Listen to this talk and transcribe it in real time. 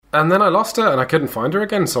And then I lost her, and I couldn't find her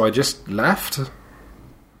again, so I just left.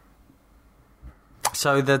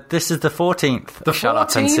 So this is the 14th Shut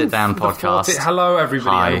Up and Sit Down podcast. Hello,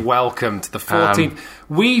 everybody, Hi. and welcome to the 14th.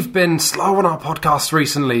 We've been slow on our podcast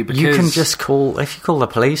recently because... You can just call the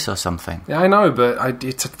police or something. Yeah, I know, but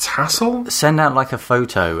it's a hassle. Send out like a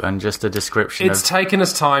photo and just a description It's taken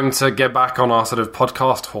us time to get back on our sort of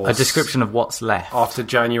podcast horse. a description of what's left. After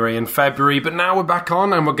January and February, but now we're back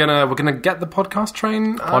on, and we're gonna get the podcast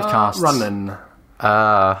train running.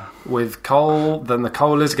 With Cole, then the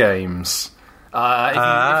Cole is Games. If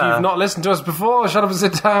you've not listened to us before, Shut Up and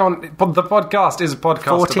Sit Down. The podcast is a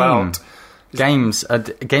podcast 14. about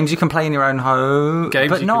Games you can play in your own home,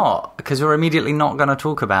 but not, because we're immediately not going to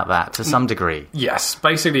talk about that to some degree. Yes,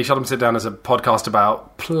 basically, Shut Up and Sit Down is a podcast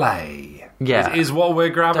about play. Yeah. Is what we're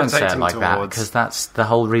gravitating Don't say it like towards. that, because that's the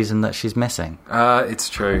whole reason that she's missing. It's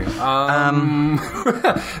true. So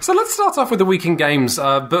let's start off with the week in games,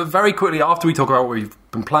 but very quickly, after we talk about what we've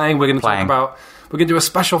been playing, we're going to talk about... We're going to do a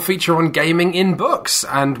special feature on gaming in books,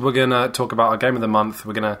 and we're going to talk about our game of the month.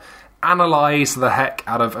 We're going to analyse the heck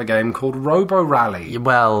out of a game called Robo Rally.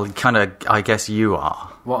 Well, kind of, I guess you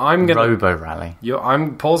are. Well, I'm going to... Robo Rally.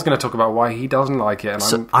 Paul's going to talk about why he doesn't like it.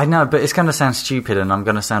 And I know, but it's going to sound stupid, and I'm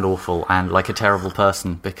going to sound awful and like a terrible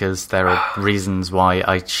person, because there are reasons why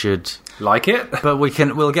I should... like it? But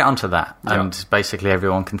we'll get onto that, and basically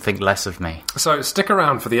everyone can think less of me. So stick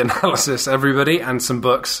around for the analysis, everybody, and some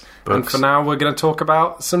books. And for now, we're going to talk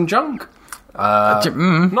about some junk.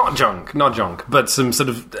 Not junk, but some sort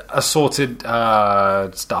of assorted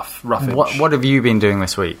stuff, roughage. What have you been doing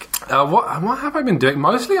this week? What have I been doing?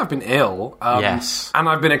 Mostly I've been ill. Yes. And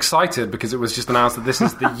I've been excited because it was just announced that this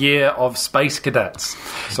is the year of Space Cadets.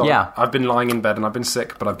 So yeah. I've been lying in bed and I've been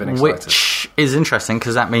sick, but I've been excited. Which is interesting,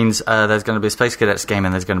 because that means there's going to be a Space Cadets game,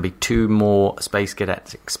 and there's going to be 2 more Space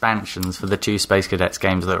Cadets expansions for the 2 Space Cadets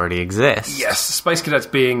games that already exist. Yes, Space Cadets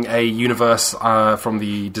being a universe from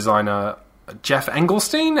the designer... Jeff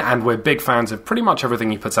Engelstein, and we're big fans of pretty much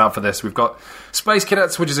everything he puts out for this. We've got Space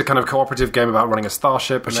Cadets, which is a kind of cooperative game about running a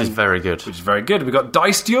starship. Which is very good. We've got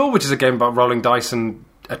Dice Duel, which is a game about rolling dice and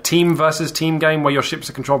a team versus team game where your ships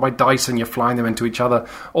are controlled by dice and you're flying them into each other.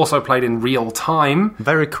 Also played in real time.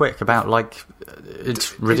 Very quick, about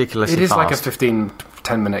it's ridiculously fast. It is fast. like a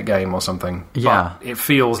 10-minute game or something. Yeah. But it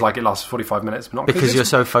feels like it lasts 45 minutes. But not because you're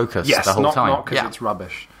so focused the whole time. Not because it's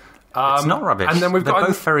rubbish. It's not rubbish. And then They're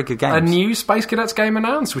both very good games. A new Space Cadets game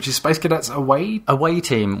announced, which is Space Cadets Away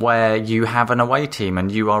Team, where you have an away team and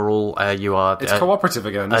you are all It's cooperative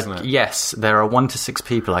again, isn't it? Yes, there are 1 to 6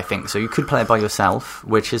 people, I think. So you could play it by yourself,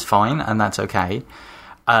 which is fine, and that's okay.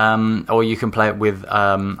 Or you can play it with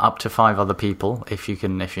up to 5 other people if you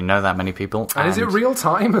know that many people. And is it real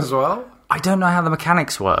time as well? I don't know how the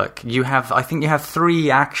mechanics work. I think you have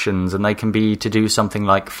 3 actions, and they can be to do something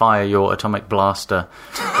like fire your atomic blaster,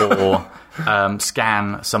 or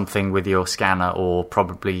scan something with your scanner, or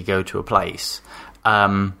probably go to a place.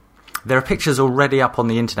 There are pictures already up on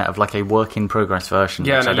the internet of like a work-in-progress version,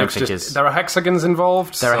 which I don't think is... There are hexagons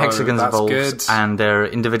involved. There are hexagons involved, good. And there are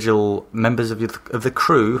individual members of the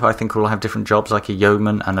crew who I think will have different jobs, like a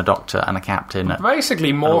yeoman and a doctor and a captain.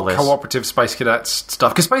 Basically, more cooperative Space Cadets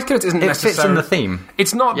stuff, because Space Cadets isn't necessarily... It fits in the theme.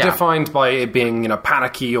 It's not defined by it being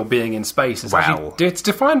panicky or being in space. It's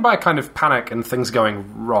defined by a kind of panic and things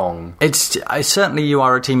going wrong. Certainly you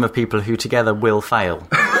are a team of people who together will fail,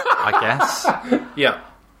 I guess. Yeah.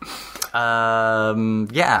 So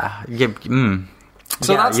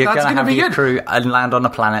that's you're going to be your good. crew and land on a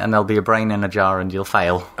planet, and there'll be a brain in a jar, and you'll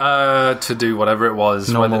fail. To do whatever it was.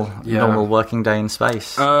 Normal working day in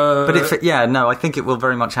space. But I think it will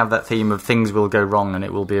very much have that theme of things will go wrong, and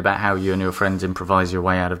it will be about how you and your friends improvise your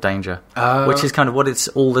way out of danger, which is kind of what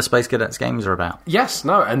all the Space Cadets games are about. Yes,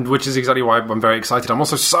 and which is exactly why I'm very excited. I'm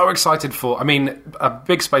also so excited for, a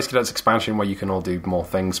big Space Cadets expansion where you can all do more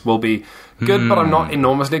things will be good, but I'm not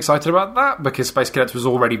enormously excited about that, because Space Cadets was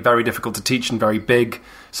already very difficult to teach and very big.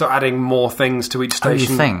 So adding more things to each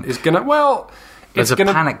station is going to... There's a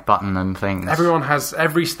panic button and things.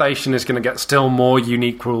 Every station is going to get still more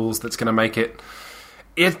unique rules that's going to make it...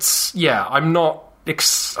 I'm not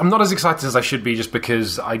as excited as I should be, just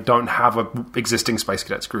because I don't have an existing Space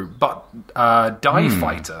Cadets group. But Die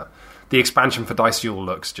Fighter... The expansion for Dice Duel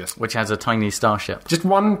looks just... Which has a tiny starship. Just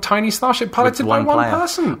one tiny starship piloted by one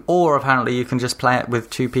person. Or apparently you can just play it with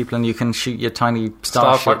 2 people and you can shoot your tiny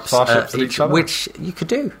starships at each other. Which you could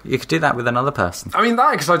do. You could do that with another person.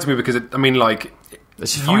 That excites me because,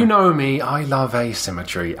 This is fine. You know me, I love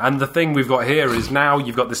asymmetry. And the thing we've got here is now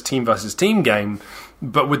you've got this team versus team game,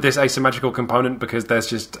 but with this asymmetrical component because there's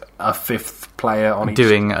just a fifth player on each.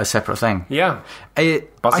 Doing a separate thing. Yeah. I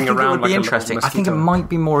think it would like be a interesting. little I think it mosquito. might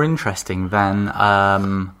be more interesting than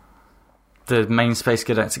the main Space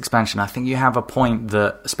Cadets expansion. I think you have a point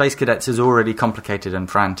that Space Cadets is already complicated and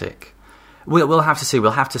frantic. We'll have to see.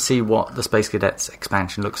 We'll have to see what the Space Cadets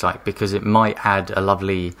expansion looks like, because it might add a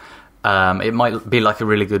lovely... it might be like a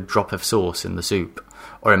really good drop of sauce in the soup,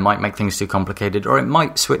 or it might make things too complicated, or it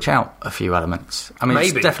might switch out a few elements. I mean,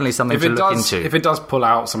 Maybe. it's definitely something to look into. If it does pull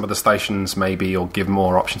out some of the stations, maybe, or give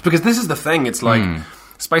more options. Because this is the thing, it's like...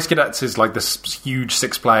 Space Cadets is like this huge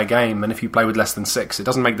 6-player game, and if you play with less than 6, it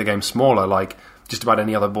doesn't make the game smaller like just about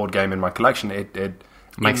any other board game in my collection. It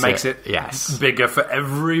makes it yes. bigger for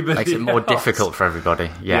everybody. Makes it more else. difficult for everybody.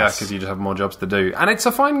 Yes. Yeah, because you just have more jobs to do. And it's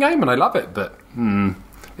a fine game, and I love it, but...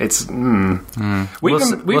 It's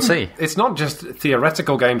We'll see. It's not just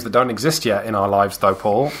theoretical games that don't exist yet in our lives, though,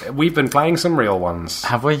 Paul. We've been playing some real ones.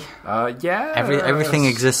 Have we? Yeah. Everything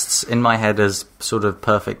exists in my head as sort of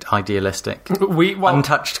perfect, idealistic,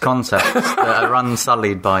 untouched concepts that are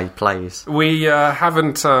unsullied by plays. We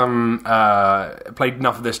haven't played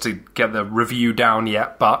enough of this to get the review down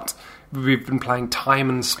yet, but we've been playing Time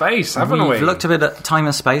and Space, haven't we? We've looked a bit at Time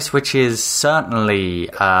and Space, which is certainly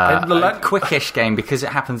a quickish game because it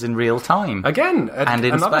happens in real time. Again,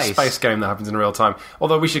 another space game that happens in real time.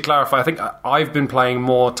 Although we should clarify, I think I've been playing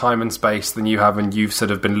more Time and Space than you have, and you've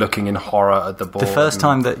sort of been looking in horror at the board. The first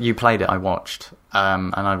time that you played it, I watched.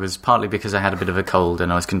 And I was partly because I had a bit of a cold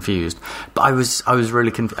and I was confused. But I was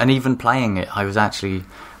really confused. And even playing it, I was actually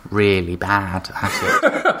really bad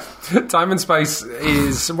at it. Time and Space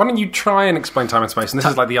is... Why don't you try and explain Time and Space? And this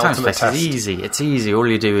is like the ultimate test. Time and Space is easy. It's easy. All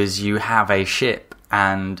you do is you have a ship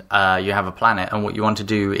and you have a planet, and what you want to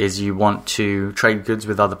do is you want to trade goods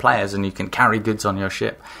with other players, and you can carry goods on your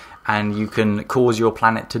ship, and you can cause your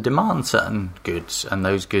planet to demand certain goods, and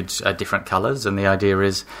those goods are different colours, and the idea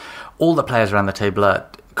is all the players around the table are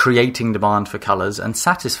creating demand for colours and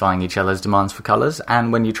satisfying each other's demands for colours,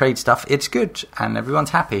 and when you trade stuff, it's good, and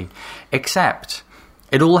everyone's happy. Except,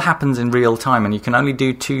 it all happens in real time, and you can only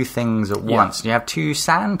do 2 things at once. You have 2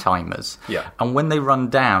 sand timers, and when they run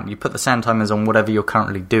down, you put the sand timers on whatever you're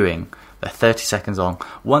currently doing. They're 30 seconds long.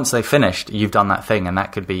 Once they've finished, you've done that thing, and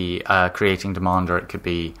that could be creating demand, or it could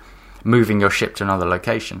be moving your ship to another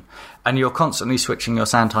location. And you're constantly switching your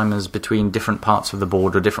sand timers between different parts of the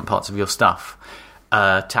board or different parts of your stuff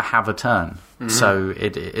to have a turn. So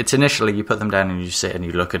it's initially you put them down and you sit and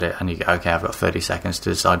you look at it and you go, okay, I've got 30 seconds to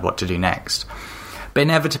decide what to do next. But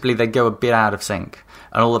inevitably they go a bit out of sync,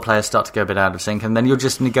 and all the players start to go a bit out of sync, and then you're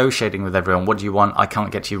just negotiating with everyone. What do you want? I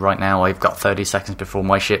can't get to you right now. I've got 30 seconds before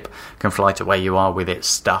my ship can fly to where you are with its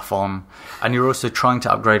stuff on. And you're also trying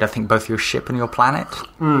to upgrade, I think, both your ship and your planet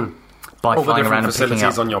by all the flying around different and picking facilities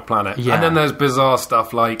up on your planet. Yeah. And then there's bizarre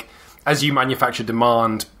stuff like, as you manufacture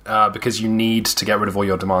demand, because you need to get rid of all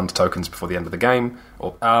your demand tokens before the end of the game,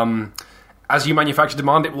 or as you manufacture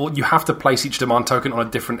demand, you have to place each demand token on a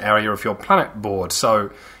different area of your planet board.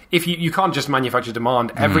 So if you can't just manufacture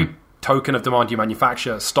demand, every token of demand you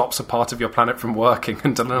manufacture stops a part of your planet from working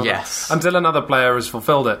until another player has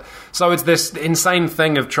fulfilled it. So it's this insane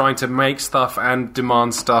thing of trying to make stuff and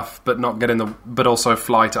demand stuff, but not get but also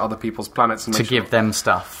fly to other people's planets and to give them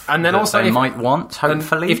stuff, and then that also they might want.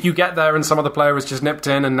 Hopefully, if you get there and some other player has just nipped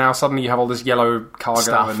in, and now suddenly you have all this yellow cargo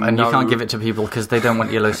stuff, and you can't give it to people because they don't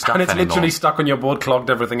want yellow stuff and it's anymore. literally stuck on your board, clogged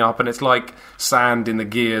everything up, and it's like sand in the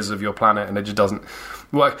gears of your planet, and it just doesn't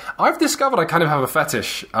work. I've discovered I kind of have a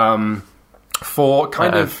fetish for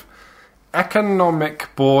kind of economic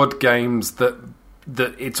board games that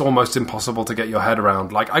it's almost impossible to get your head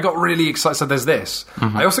around. Like, I got really excited. So there's this.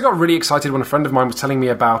 I also got really excited when a friend of mine was telling me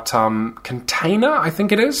about Container, I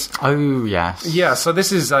think it is. Oh, yes. Yeah, so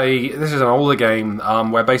this is an older game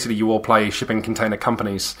where basically you all play shipping container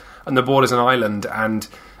companies, and the board is an island, and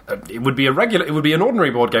it would be an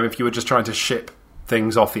ordinary board game if you were just trying to ship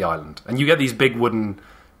things off the island. And you get these big wooden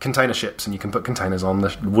container ships, and you can put containers on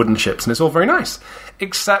the wooden ships, and it's all very nice.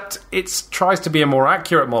 Except it tries to be a more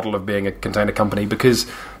accurate model of being a container company, because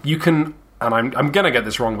you can, and I'm going to get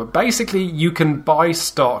this wrong, but basically you can buy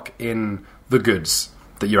stock in the goods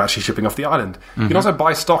that you're actually shipping off the island. You can also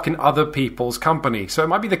buy stock in other people's company. So it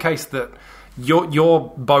might be the case that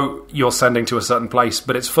your boat you're sending to a certain place,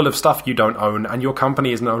 but it's full of stuff you don't own, and your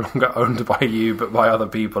company is no longer owned by you, but by other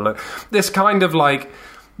people. And this kind of like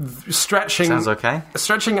stretching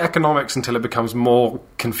economics until it becomes more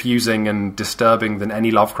confusing and disturbing than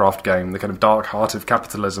any Lovecraft game, the kind of dark heart of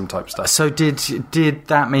capitalism type stuff. So did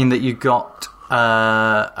that mean that you got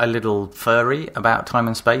A little furry about time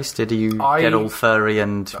and space? Did you get all furry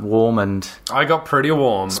and warm and... I got pretty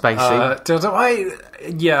warm. Spacey?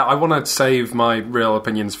 I want to save my real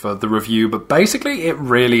opinions for the review, but basically it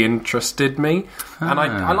really interested me. And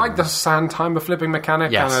I like the sand timer flipping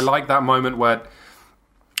mechanic, Yes. and I like that moment where...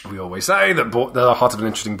 We always say that the heart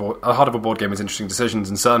of a board game is interesting decisions,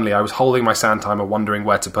 and certainly I was holding my sand timer, wondering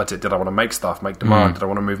where to put it. Did I want to make stuff, make demand? Did I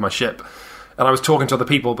want to move my ship? And I was talking to other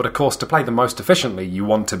people, but of course, to play the most efficiently, you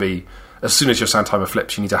want to be, as soon as your sand timer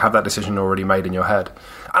flips, you need to have that decision already made in your head.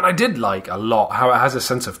 And I did like a lot how it has a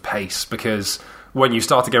sense of pace, because when you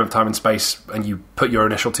start a game of time and space and you put your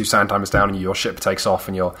initial 2 sand timers down and your ship takes off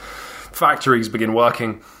and your factories begin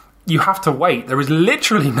working, you have to wait. There is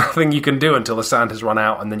literally nothing you can do until the sand has run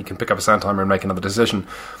out, and then you can pick up a sand timer and make another decision.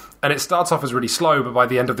 And it starts off as really slow, but by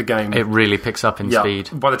the end of the game... It really picks up in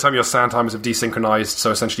speed. By the time your sand timers have desynchronized,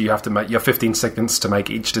 so essentially you have to make... You have 15 seconds to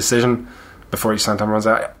make each decision before each sand timer runs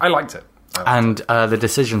out. I liked it. And the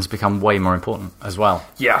decisions become way more important as well.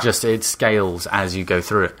 Yeah. Just it scales as you go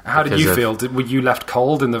through it. How did you feel? Were you left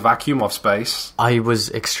cold in the vacuum of space? I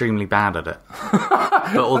was extremely bad at it.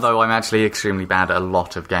 But although I'm actually extremely bad at a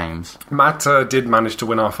lot of games. Matt did manage to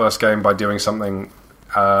win our first game by doing something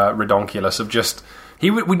redonkulous of just...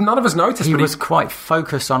 none of us noticed. He was quite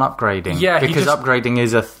focused on upgrading. Yeah, because upgrading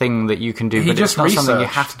is a thing that you can do, but it's not something you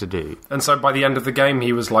have to do. And so by the end of the game,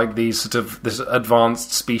 he was like this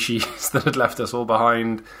advanced species that had left us all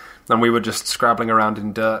behind, and we were just scrabbling around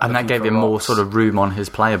in dirt. And that gave him more sort of room on his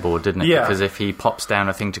player board, didn't it? Yeah. Because if he pops down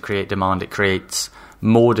a thing to create demand, it creates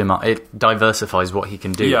more demand. It diversifies what he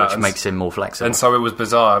can do, which makes him more flexible. And so it was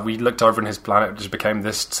bizarre. We looked over and his planet just became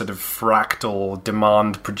this sort of fractal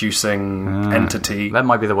demand-producing entity. That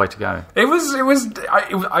might be the way to go.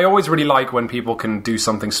 I always really like when people can do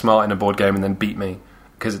something smart in a board game and then beat me,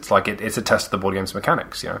 because it's like it's a test of the board game's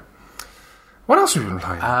mechanics, you know. What else have we been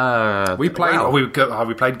playing? We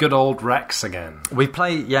played good old Rex again. We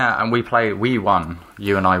won.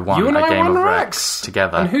 You and I won a game of Rex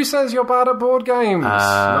together. And who says you're bad at board games?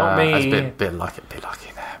 Not me. A bit lucky there.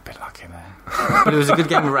 But it was a good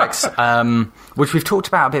game of Rex, which we've talked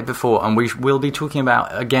about a bit before, and we will be talking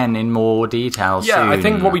about again in more detail soon. Yeah, I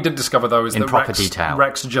think what we did discover, though, is that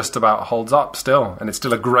Rex just about holds up still, and it's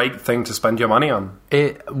still a great thing to spend your money on.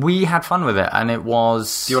 We had fun with it, and it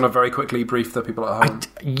was... Do you want to very quickly brief the people at home?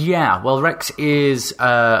 Well, Rex is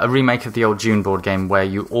a remake of the old Dune board game where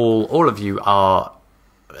you all of you are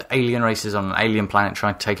alien races on an alien planet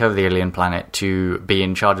trying to take over the alien planet to be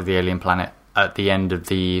in charge of the alien planet at the end of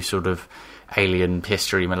the sort of alien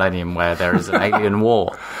history millennium where there is an alien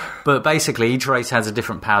war. But basically each race has a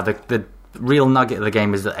different power. The real nugget of the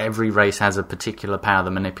game is that every race has a particular power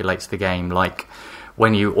that manipulates the game. Like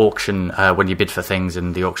when you auction, when you bid for things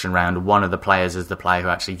in the auction round, one of the players is the player who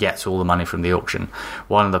actually gets all the money from the auction.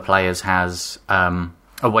 One of the players has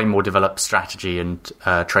a way more developed strategy and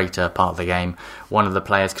traitor part of the game. One of the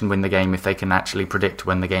players can win the game if they can actually predict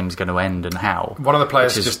when the game's going to end and how. One of the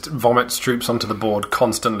players just vomits troops onto the board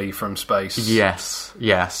constantly from space. Yes.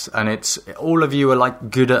 And it's all of you are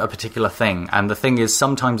like good at a particular thing. And the thing is,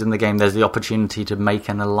 sometimes in the game there's the opportunity to make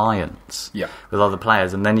an alliance with other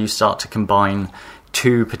players, and then you start to combine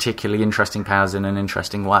two particularly interesting powers in an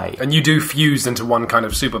interesting way. And you do fuse into one kind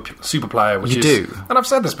of super player, which you do. And I've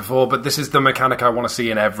said this before, but this is the mechanic I want to see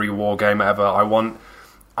in every war game ever. I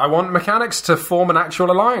want mechanics to form an actual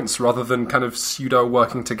alliance rather than kind of pseudo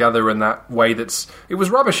working together in that way it was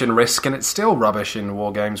rubbish in Risk, and it's still rubbish in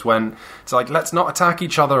war games when it's like, let's not attack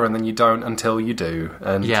each other, and then you don't until you do.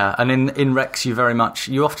 And in Rex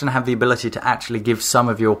you often have the ability to actually give some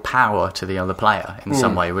of your power to the other player in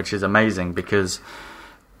some way, which is amazing because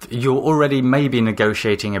you're already maybe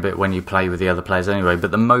negotiating a bit when you play with the other players anyway, but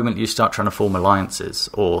the moment you start trying to form alliances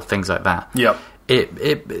or things like that,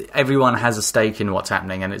 everyone has a stake in what's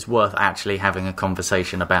happening, and it's worth actually having a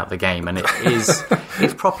conversation about the game, and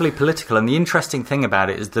it's properly political. And the interesting thing about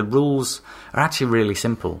it is the rules are actually really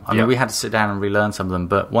simple. I mean, we had to sit down and relearn some of them,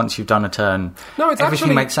 but once you've done a turn,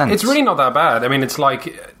 everything makes sense. It's really not that bad. I mean, it's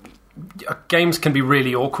like games can be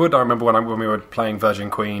really awkward. I remember when we were playing Virgin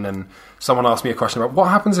Queen and someone asked me a question about what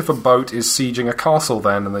happens if a boat is sieging a castle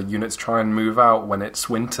then and the units try and move out when it's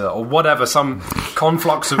winter or whatever, some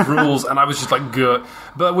conflux of rules, and I was just like, good.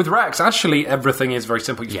 But with Rex, actually everything is very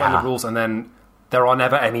simple. You find the rules and then there are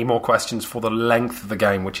never any more questions for the length of the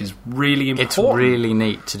game, which is really important. It's really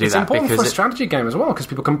neat to do that. It's important for a strategy game as well, because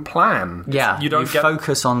people can plan. Yeah, you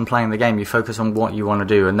focus on playing the game, you focus on what you want to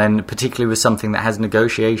do, and then particularly with something that has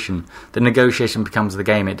negotiation, the negotiation becomes the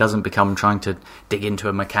game. It doesn't become trying to dig into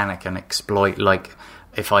a mechanic and exploit, like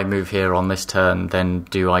if I move here on this turn, then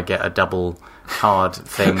do I get a double card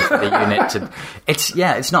thing for the unit to...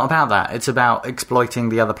 It's not about that. It's about exploiting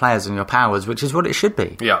the other players and your powers, which is what it should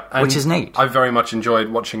be. Yeah, which is neat. I very much enjoyed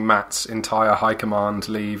watching Matt's entire high command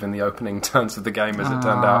leave in the opening turns of the game, as it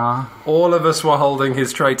turned out. All of us were holding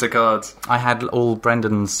his traitor cards. I had all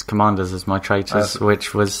Brendan's commanders as my traitors,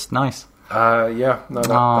 which was nice. That's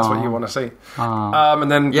what you want to see. And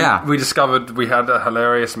then we discovered we had a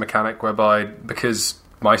hilarious mechanic whereby, because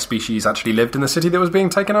my species actually lived in the city that was being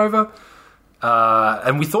taken over,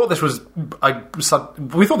 and we thought this was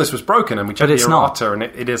broken, and we checked the errata, and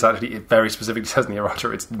it is actually, it very specifically says in the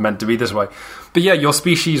errata it's meant to be this way. But yeah, your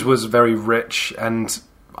species was very rich, and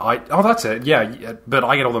that's it. Yeah, but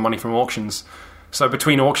I get all the money from auctions, so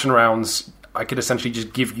between auction rounds, I could essentially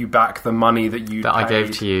just give you back the money that I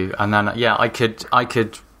gave to you, and then I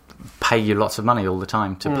could pay you lots of money all the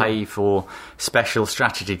time to pay for special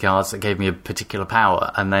strategy cards that gave me a particular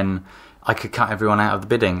power, and then I could cut everyone out of the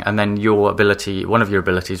bidding, and then one of your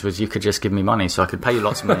abilities was you could just give me money, so I could pay you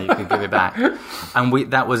lots of money, you could give it back.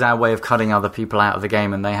 And that was our way of cutting other people out of the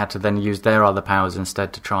game, and they had to then use their other powers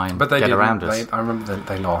instead to try and get around us. I remember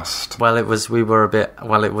they lost. Well, it was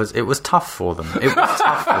tough for them. It was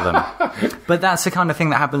tough for them. But that's the kind of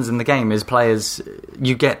thing that happens in the game, is players,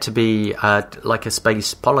 you get to be like a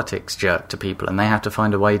space politics jerk to people, and they have to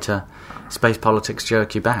find a way to space politics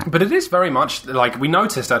jerk you back. But it is very much, like, we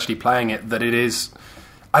noticed actually playing it, that it is...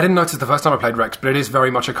 I didn't notice the first time I played Rex, but it is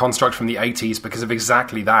very much a construct from the 80s because of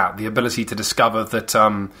exactly that, the ability to discover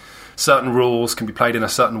that certain rules can be played in a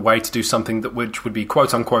certain way to do something which would be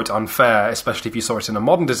quote-unquote unfair, especially if you saw it in a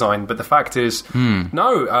modern design. But the fact is,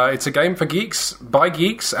 it's a game for geeks, by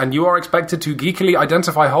geeks, and you are expected to geekily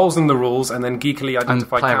identify holes in the rules and then geekily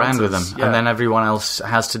identify and play counters. Around with them. Yeah. And then everyone else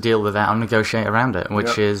has to deal with that and negotiate around it,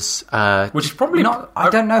 which is probably not... I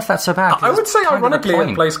don't know if that's so bad. I would say, ironically,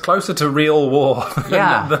 it plays closer to real war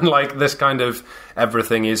than like this kind of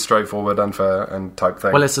everything is straightforward, unfair, and type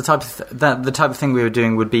thing. Well, it's the type of the type of thing we were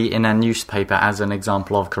doing would be in a newspaper as an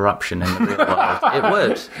example of corruption in the real world. It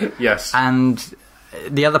would. Yes. And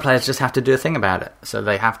the other players just have to do a thing about it. So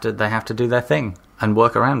they have to do their thing and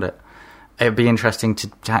work around it. It'd be interesting to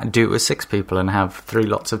do it with 6 people and have 3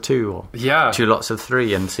 lots of 2 or 2 lots of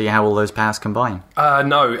 3 and see how all those powers combine.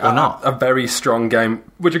 Not a very strong game,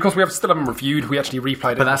 which of course we still haven't reviewed. We actually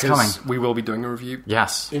replayed it, but that's coming. We will be doing a review.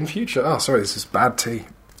 Yes, in future. Oh, sorry, this is bad tea.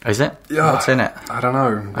 Is it? Yeah. What's in it? I don't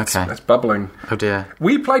know. It's bubbling. Oh dear.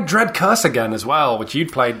 We played Dread Curse again as well, which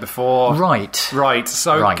you'd played before. Right.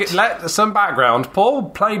 So let some background. Paul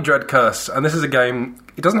played Dread Curse, and this is a game.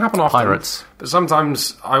 It doesn't happen often. Pirates. But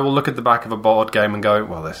sometimes I will look at the back of a board game and go,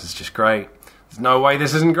 well, this is just great. There's no way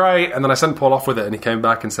this isn't great. And then I sent Paul off with it, and he came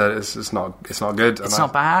back and said, it's not good. It's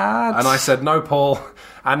not bad. And I said, no, Paul.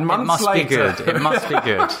 And months later... It must be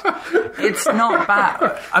good. It's not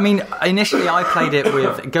bad. I mean, initially I played it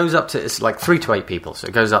with... It goes up to... It's like 3 to 8 people, so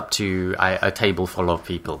it goes up to a table full of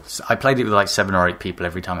people. So I played it with like 7 or 8 people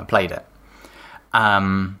every time I played it.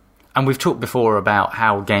 And we've talked before about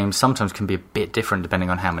how games sometimes can be a bit different depending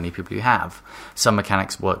on how many people you have. Some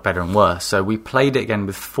mechanics work better and worse. So we played it again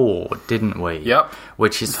with 4, didn't we? Yep.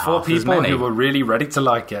 Which is 4 people who were really ready to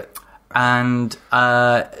like it. And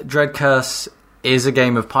Dread Curse is a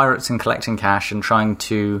game of pirates and collecting cash and trying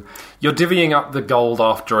to... You're divvying up the gold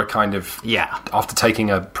after a kind of... Yeah. After taking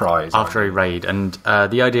a prize. After a raid. And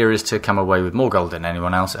the idea is to come away with more gold than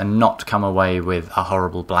anyone else and not come away with a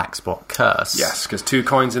horrible black spot curse. Yes, because 2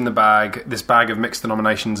 coins in the bag. This bag of mixed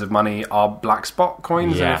denominations of money are black spot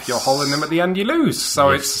coins. Yes. And if you're holding them at the end, you lose. So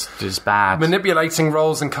it's just bad. Manipulating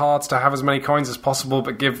rolls and cards to have as many coins as possible,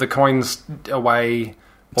 but give the coins away...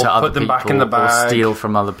 Or to put them back in the bag. Or steal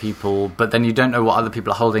from other people. But then you don't know what other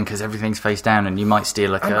people are holding because everything's face down and you might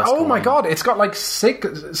steal a curse. Oh my god, it's got like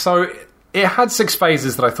 6... So it had 6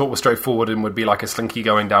 phases that I thought were straightforward and would be like a slinky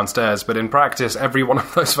going downstairs. But in practice, every one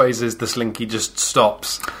of those phases, the slinky just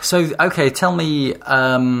stops. So, okay, tell me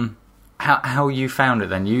how you found it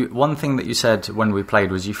then. One thing that you said when we played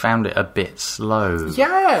was you found it a bit slow.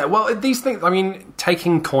 Yeah, well, these things... I mean,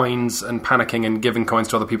 taking coins and panicking and giving coins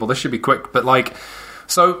to other people, this should be quick. But like...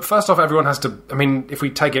 So, first off, everyone has to... I mean, if we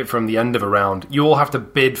take it from the end of a round, you all have to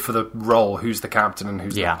bid for the role, who's the captain and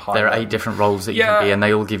who's the pilot. There are 8 different roles that you can be, and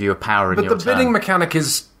they all give you a power in your turn. But the bidding mechanic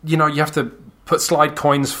is, you have to put slide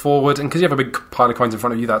coins forward, and because you have a big pile of coins in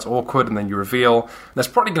front of you, that's awkward, and then you reveal. There's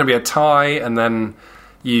probably going to be a tie, and then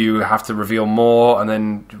you have to reveal more, and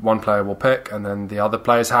then one player will pick, and then the other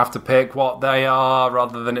players have to pick what they are,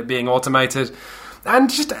 rather than it being automated.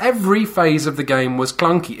 And just every phase of the game was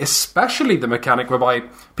clunky, especially the mechanic whereby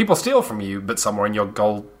people steal from you, but somewhere in your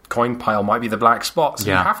gold coin pile might be the black spot. So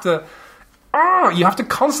you have to... you have to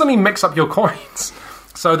constantly mix up your coins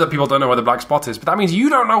so that people don't know where the black spot is. But that means you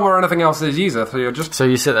don't know where anything else is either. So you're just... So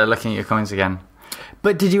you sit there looking at your coins again.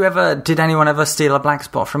 But did anyone ever steal a black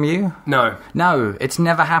spot from you? No. No, it's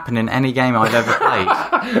never happened in any game I've ever played.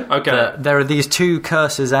 Okay. There are these two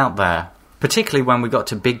curses out there. Particularly when we got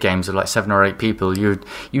to big games of like 7 or 8 people, you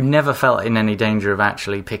never felt in any danger of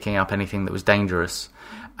actually picking up anything that was dangerous.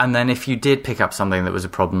 And then if you did pick up something that was a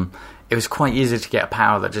problem, it was quite easy to get a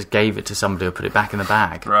power that just gave it to somebody or put it back in the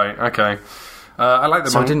bag. Right, okay. I like the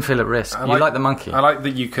So I didn't feel at risk. You like the monkey? I like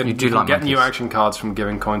that you can like get monkeys. new action cards from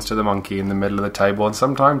giving coins to the monkey in the middle of the table, and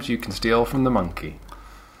sometimes you can steal from the monkey.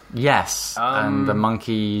 Yes, and the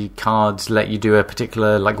monkey cards let you do a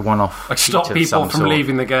particular like one-off. Like stop people from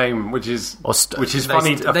leaving the game, which is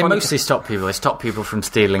funny. They mostly stop people. They stop people from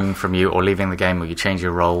stealing from you or leaving the game, or you change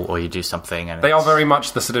your role, or you do something. And they are very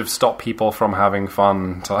much the sort of stop people from having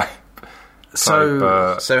fun type.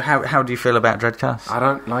 So how do you feel about Dreadcast? I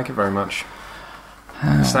don't like it very much.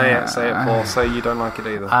 Say it, Paul. Say you don't like it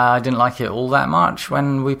either. I didn't like it all that much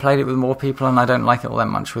when we played it with more people, and I don't like it all that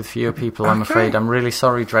much with fewer people. I'm afraid. I'm really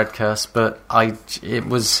sorry, Dreadcurse, but it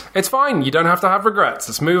was. It's fine. You don't have to have regrets.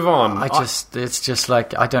 Let's move on. It's just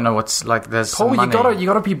like I don't know what's like. There's Paul, some money. you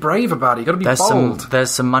gotta be brave about it. You gotta be bold. There's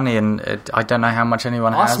some money, and I don't know how much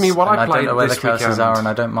anyone has. Ask me what I played don't know where this the curses weekend. are, and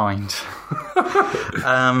I don't mind.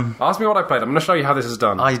 Ask me what I played. I'm going to show you how this is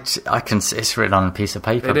done. I can. It's written on a piece of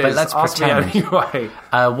paper. It but is. let's Ask pretend. me anyway.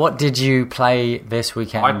 What did you play this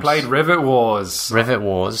weekend? I played Rivet Wars. Rivet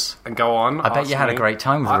Wars. And go on. I bet you had a great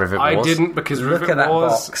time with Rivet Wars. I didn't, because Look Rivet at that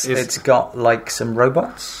Wars box. is... It's got like some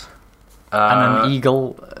robots and an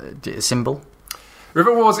eagle symbol.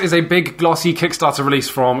 Rivet Wars is a big glossy Kickstarter release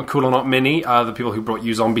from Cool or Not Mini, the people who brought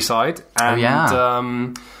you Zombicide.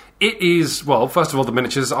 And it is, well, first of all, the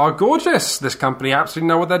miniatures are gorgeous. This company absolutely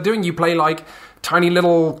know what they're doing. You play like tiny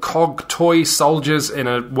little cog toy soldiers in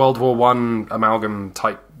a World War I amalgam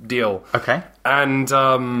type deal. Okay. And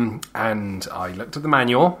I looked at the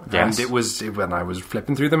manual, and it was when I was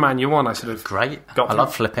flipping through the manual, and I sort of I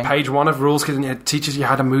love flipping. Page 1 of rules, because it teaches you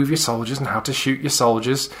how to move your soldiers and how to shoot your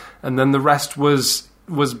soldiers, and then the rest was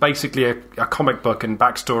basically a comic book and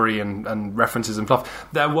backstory and references and fluff.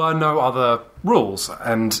 There were no other rules,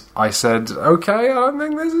 and I said, okay, I don't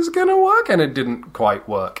think this is going to work, and it didn't quite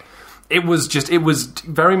work. It was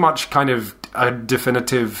very much kind of a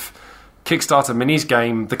definitive Kickstarter minis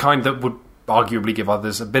game, the kind that would arguably give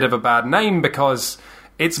others a bit of a bad name, because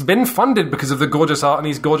it's been funded because of the gorgeous art and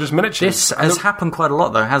these gorgeous miniatures. This has happened quite a lot,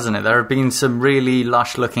 though, hasn't it? There have been some really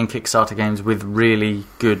lush-looking Kickstarter games with really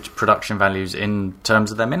good production values in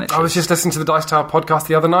terms of their miniatures. I was just listening to the Dice Tower podcast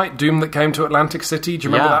the other night, Doom that came to Atlantic City. Do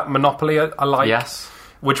you remember that? Monopoly alike? Yes.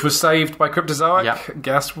 Which was saved by Cryptozoic. Yep.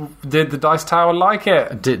 Guess, did the Dice Tower like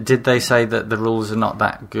it? Did they say that the rules are not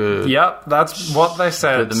that good? Yep, that's what they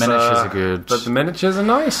said. But the miniatures are good. But the miniatures are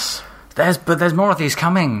nice. There's more of these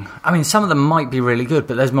coming. I mean, some of them might be really good,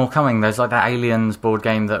 but there's more coming. There's like that Aliens board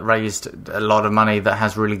game that raised a lot of money that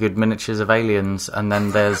has really good miniatures of aliens, and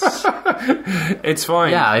then there's... It's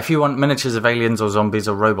fine. Yeah, if you want miniatures of aliens or zombies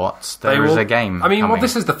or robots, there is a game. I mean, coming. well,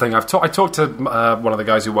 this is the thing. I talked to one of the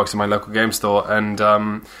guys who works in my local game store,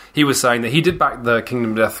 and he was saying that he did back the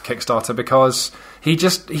Kingdom Death Kickstarter because he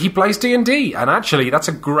plays D&D, and actually that's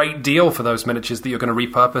a great deal for those miniatures that you're going to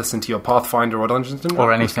repurpose into your Pathfinder or Dungeons & Dragons.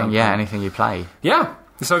 Or anything, anything you play. Yeah.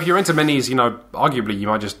 So if you're into minis, arguably you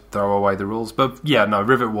might just throw away the rules. But yeah, no,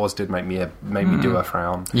 Rivet Wars did make me do a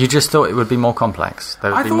frown. You just thought it would be more complex.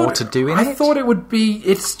 There would be more to do in it? I thought it would be...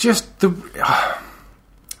 It's just the...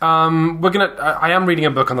 I am reading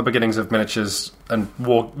a book on the beginnings of miniatures and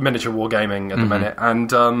miniature wargaming at the minute,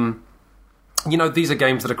 and these are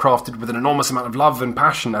games that are crafted with an enormous amount of love and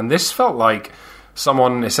passion, and this felt like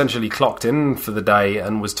someone essentially clocked in for the day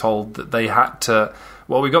and was told that they had to...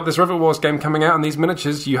 Well, we got this Rivet Wars game coming out and these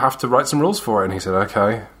miniatures, you have to write some rules for it. And he said,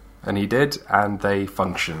 okay. And he did, and they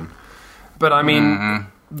function. But I mean,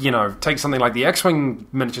 take something like the X-Wing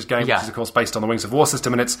miniatures game, which is, of course, based on the Wings of War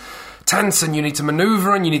system, and it's tense, and you need to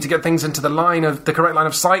maneuver, and you need to get things into the correct line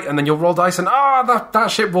of sight, and then you'll roll dice, and that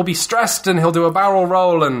ship will be stressed, and he'll do a barrel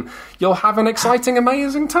roll, and you'll have an exciting,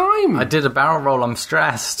 amazing time. I did a barrel roll, I'm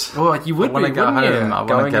stressed. Well, you would I want to go home. I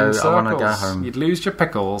want to go home. You'd lose your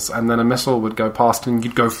pickles, and then a missile would go past, and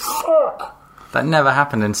you'd go, fuck! That never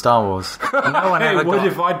happened in Star Wars. No one ever It would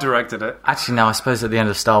if I directed it. Actually, no, I suppose at the end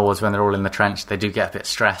of Star Wars, when they're all in the trench, they do get a bit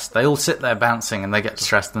stressed. They all sit there bouncing, and they get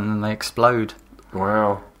stressed, and then they explode.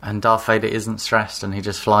 Wow. And Darth Vader isn't stressed, and he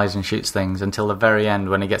just flies and shoots things until the very end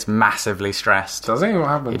when he gets massively stressed. Does he? What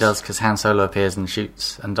happens? He does, because Han Solo appears and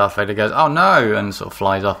shoots, and Darth Vader goes, "Oh no!" and sort of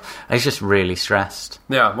flies off. And he's just really stressed.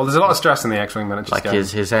 Yeah, well, there's a lot of stress in the X-Wing miniatures Like game.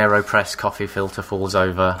 his AeroPress coffee filter falls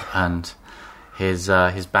over, and his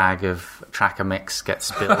bag of Tracker Mix gets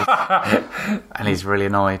spilled, and he's really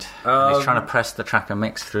annoyed. And he's trying to press the Tracker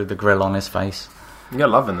Mix through the grill on his face. You're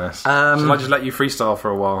loving this. Shall I just let you freestyle for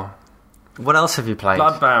a while? What else have you played?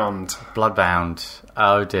 Bloodbound.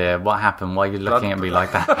 Oh dear, what happened? Why are you looking at me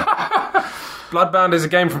like that? Bloodbound is a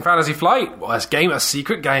game from Fantasy Flight. Well, it's a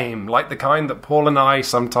secret game, like the kind that Paul and I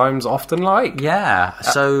sometimes often like. Yeah,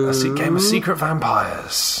 so... A game of secret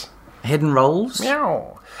vampires. Hidden roles?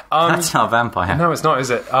 Meow. That's not a vampire. No, it's not, is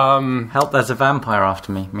it? Help, there's a vampire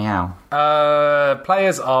after me. Meow.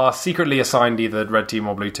 Players are secretly assigned either red team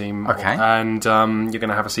or blue team. Okay. And you're going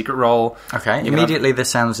to have a secret role. Okay, immediately this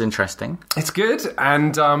sounds interesting. It's good,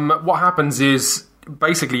 and what happens is,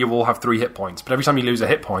 basically you will have 3 hit points, but every time you lose a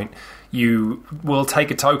hit point, you will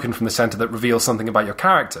take a token from the center that reveals something about your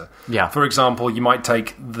character. Yeah. For example, you might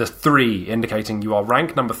take the 3, indicating you are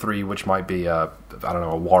rank number 3, which might be, a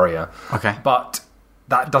warrior. Okay. But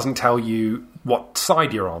that doesn't tell you what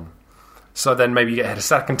side you're on. So then maybe you get hit a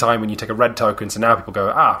second time when you take a red token, so now people go,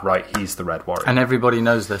 right, he's the red warrior. And everybody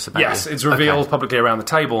knows this about Yes, you. it's revealed publicly around the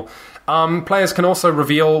table. Players can also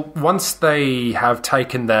reveal, once they have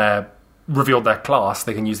revealed their class,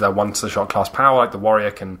 they can use their one-shot class power, like the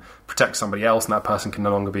warrior can protect somebody else, and that person can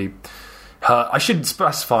no longer be hurt. I should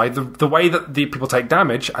specify, the way that the people take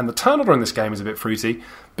damage, and the turn order in this game is a bit fruity,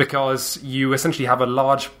 because you essentially have a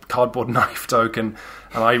large cardboard knife token,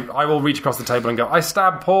 and I will reach across the table and go, I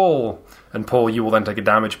stab Paul, and Paul, you will then take a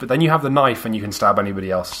damage, but then you have the knife and you can stab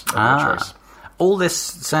anybody else of your choice. All this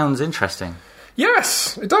sounds interesting.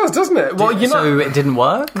 Yes, it does, doesn't it? Well, So it didn't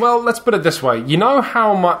work? Well, let's put it this way. You know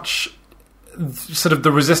how much sort of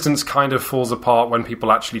the resistance kind of falls apart when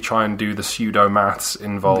people actually try and do the pseudo maths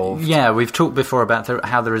involved? Yeah, we've talked before about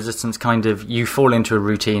how the resistance kind of, you fall into a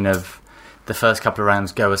routine of the first couple of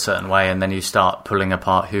rounds go a certain way, and then you start pulling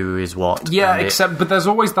apart who is what. Yeah, but there's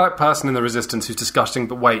always that person in the resistance who's discussing,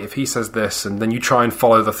 but wait, if he says this, and then you try and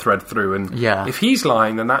follow the thread through, and if he's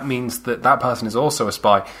lying, then that means that that person is also a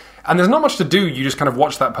spy. And there's not much to do, you just kind of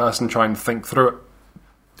watch that person try and think through it.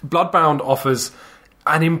 Bloodbound offers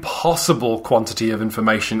an impossible quantity of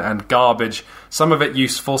information and garbage, some of it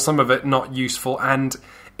useful, some of it not useful, and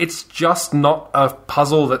it's just not a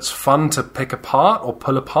puzzle that's fun to pick apart or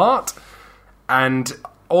pull apart. And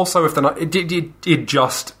also, if they're not, it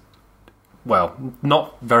just, well,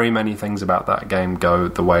 not very many things about that game go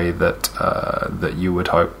the way that that you would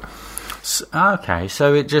hope. Okay,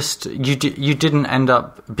 so it just you didn't end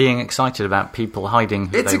up being excited about people hiding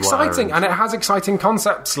who it's they were. It's exciting, and it has exciting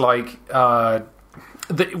concepts like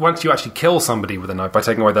once you actually kill somebody with a knife by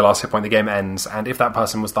taking away their last hit point, the game ends, and if that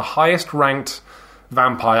person was the highest ranked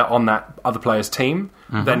vampire on that other player's team,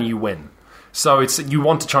 then you win. So you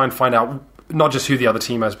want to try and find out not just who the other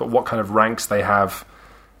team is, but what kind of ranks they have,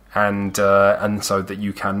 and so that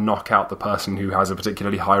you can knock out the person who has a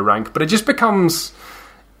particularly high rank. But it just becomes,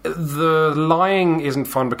 the lying isn't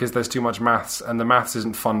fun because there's too much maths, and the maths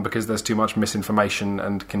isn't fun because there's too much misinformation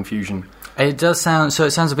and confusion. It does sound, so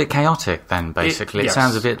it sounds a bit chaotic then, basically. It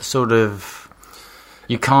sounds a bit sort of,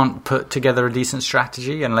 you can't put together a decent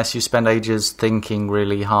strategy unless you spend ages thinking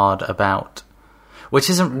really hard about, which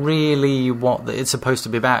isn't really what it's supposed to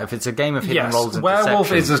be about. If it's a game of hidden roles and Werewolf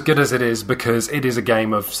deception, is as good as it is because it is a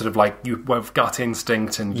game of sort of like you have gut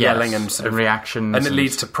instinct and yelling and sort of reactions, and it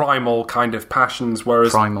leads to primal kind of passions.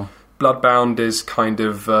 Whereas Bloodbound is kind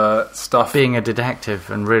of stuff being a detective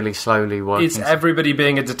and really slowly working. It's everybody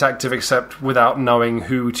being a detective except without knowing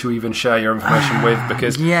who to even share your information with.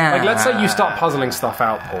 Because like, let's say you start puzzling stuff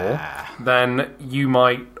out, Paul, then you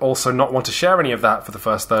might also not want to share any of that for the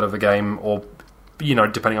first third of the game, or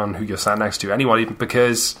depending on who you're sat next to, anyone,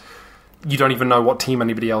 because you don't even know what team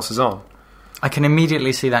anybody else is on. I can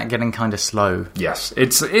immediately see that getting kind of slow. Yes,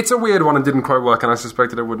 it's a weird one and didn't quite work, and I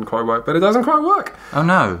suspected it wouldn't quite work, but it doesn't quite work. Oh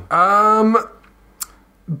no.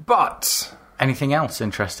 But anything else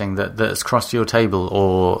interesting that's crossed your table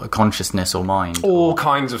or consciousness or mind? All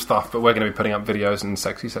kinds of stuff, but we're going to be putting up videos and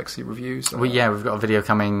sexy reviews. We've got a video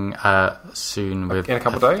coming soon. In a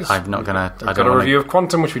couple of days. I'm not going to... I've got a review of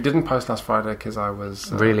Quantum, which we didn't post last Friday because I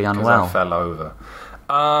was... really unwell. I fell over.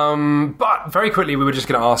 But very quickly, we were just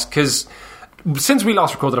going to ask, because since we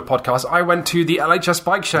last recorded a podcast, I went to the LHS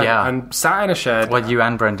bike shed Yeah. and sat in a shed. Well, you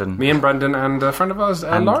and Brendan. Me and Brendan and a friend of ours,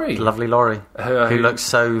 and Laurie. Lovely Laurie, who looked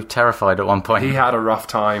so terrified at one point. He had a rough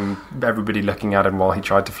time, everybody looking at him while he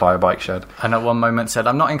tried to fly a bike shed. And at one moment said,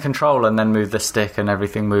 "I'm not in control," and then moved the stick and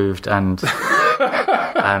everything moved, and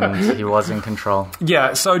and he was in control.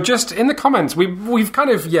 Yeah, so just in the comments, we've kind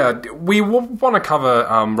of, we want to cover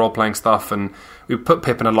role-playing stuff, and we put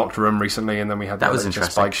Pip in a locked room recently, and then we had That the was LHS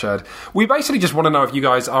interesting. bike shed. We basically just want to know if you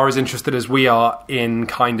guys are as interested as we are in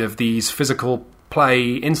kind of these physical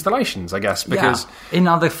play installations, I guess, because... Yeah. In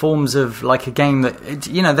other forms of, like, a game that,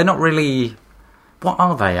 they're not really... What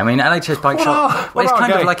are they? I mean, LHS Bike Shop. Well, it's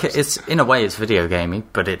kind of like it's in a way it's video gaming,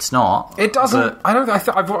 but it's not. It doesn't.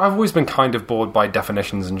 I've always been kind of bored by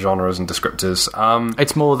definitions and genres and descriptors.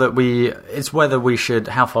 It's more that it's whether we should,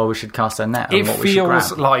 how far we should cast our net. It and what we should feels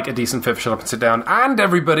grab. like a decent fit for Shut Up and Sit Down. And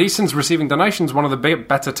everybody, since receiving donations, one of the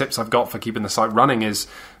better tips I've got for keeping the site running is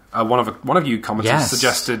one of you commenters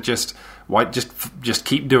suggested just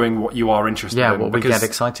keep doing what you are interested in. Yeah, what we get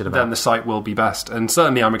excited about. Then the site will be best. And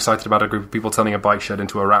certainly I'm excited about a group of people turning a bike shed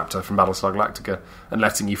into a Raptor from Battlestar Galactica and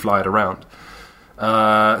letting you fly it around.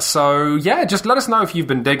 So, just let us know if you've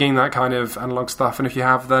been digging that kind of analog stuff. And if you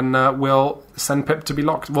have, then we'll send Pip to be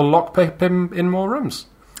locked. We'll lock Pip in more rooms.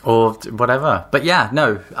 Or whatever. But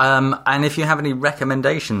and if you have any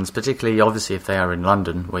recommendations, particularly obviously if they are in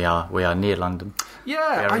London, we are near London.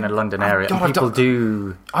 Yeah, we are in the London area. God,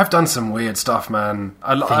 I've done some weird stuff, man.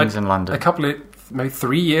 Things in London. A couple of, maybe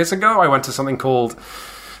 3 years ago, I went to something called...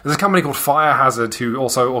 There's a company called Fire Hazard who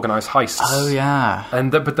also organise heists. Oh, yeah.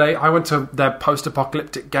 I went to their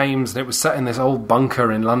post-apocalyptic games, and it was set in this old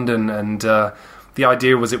bunker in London, and the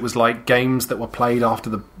idea was it was like games that were played after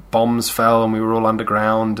the bombs fell and we were all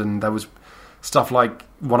underground, and there was stuff like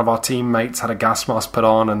one of our teammates had a gas mask put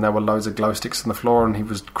on and there were loads of glow sticks on the floor and he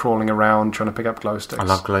was crawling around trying to pick up glow sticks. I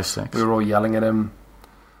love glow sticks. We were all yelling at him.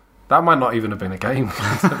 That might not even have been a game.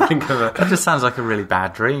 To think of it. That just sounds like a really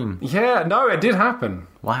bad dream. Yeah, no, it did happen.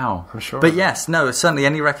 Wow. I'm sure. But yes, no, certainly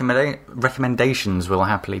any recommendations we'll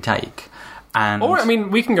happily take. Or, I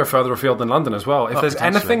mean, we can go further afield than London as well. If there's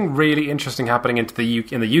anything really interesting happening in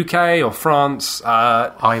the UK or France...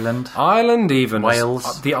 Ireland even.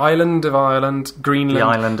 Wales. The island of Ireland. Greenland. The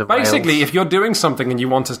island of Basically, Wales. if you're doing something and you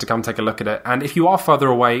want us to come take a look at it, and if you are further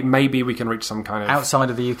away, maybe we can reach some kind of... Outside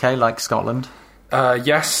of the UK, like Scotland?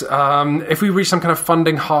 Yes. If we reach some kind of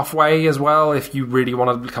funding halfway as well, if you really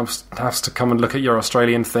want to come and look at your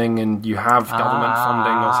Australian thing and you have government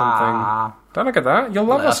funding or something... Don't look at that. You'll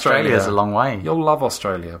love Australia. Australia's a long way. You'll love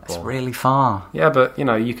Australia, Paul. It's really far. Yeah, but,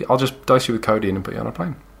 I'll just dose you with codeine and put you on a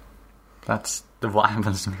plane. That's what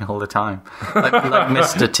happens to me all the time. Like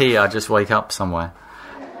Mr. T, I just wake up somewhere.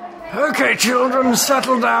 Okay, children,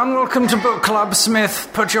 settle down. Welcome to Book Club. Smith,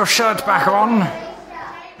 put your shirt back on.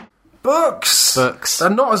 Books! They're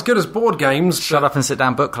not as good as board games. Shut up and sit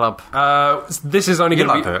down, Book Club. This is only going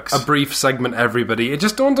to be books. a brief segment, everybody. It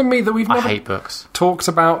just dawned on me that we've never hate books. Talked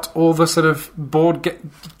about all the sort of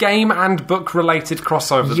game and book-related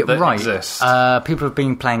crossovers that exist. People have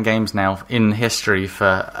been playing games now in history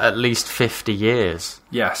for at least 50 years.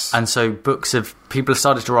 Yes. And so people have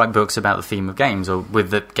started to write books about the theme of games, or with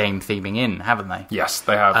the game theming in, haven't they? Yes,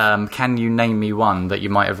 they have. Can you name me one that you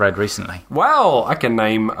might have read recently? Well, I can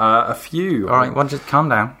name a few. All right, well, just calm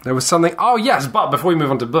down. There was something... Oh, yes, but before we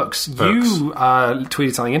move on to books. You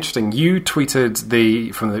tweeted something interesting. You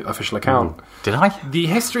tweeted from the official account. Ooh. Did I? The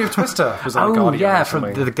history of Twister was on Guardian. Yeah,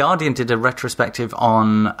 recently. The Guardian did a retrospective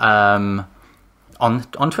on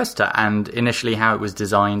Twister, and initially how it was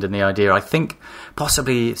designed and the idea. I think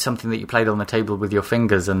possibly something that you played on the table with your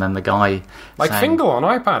fingers, and then the guy saying, Fingal on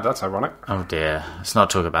iPad. That's ironic. Oh dear, let's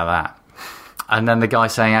not talk about that. And then the guy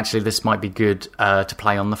saying, actually, this might be good to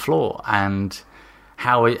play on the floor, and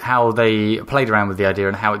how they played around with the idea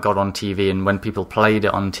and how it got on TV. And when people played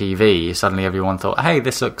it on TV, suddenly everyone thought, hey,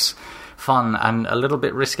 this looks fun and a little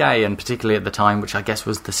bit risque, and particularly at the time, which I guess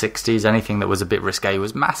was the 60s, anything that was a bit risque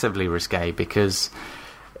was massively risque because,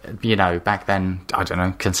 back then, I don't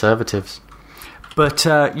know, conservatives. But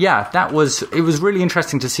it was really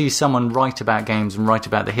interesting to see someone write about games and write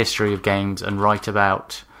about the history of games and write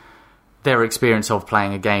about their experience of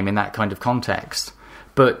playing a game in that kind of context.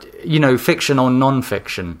 But, fiction or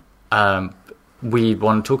non-fiction, we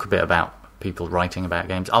want to talk a bit about people writing about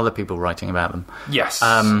games, other people writing about them. Yes.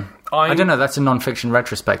 I don't know, that's a non-fiction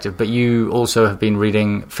retrospective, but you also have been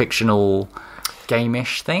reading fictional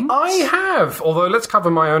game-ish things? I have, although let's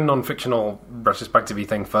cover my own non-fictional retrospective-y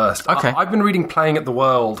thing first. Okay. I've been reading Playing at the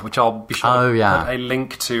World, which I'll be sure to put a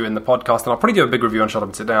link to in the podcast, and I'll probably do a big review on Shut Up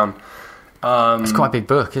and Sit Down. It's quite a big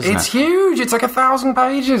book, isn't It's it? huge. It's like 1,000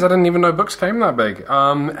 pages. I didn't even know books came that big.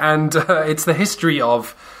 And it's the history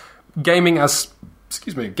of gaming as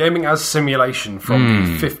simulation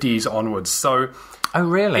from the 50s onwards. So Oh,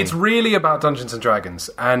 really? it's really about Dungeons and Dragons,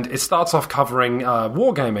 and it starts off covering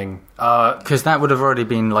wargaming. Because that would have already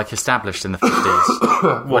been like established in the 50s.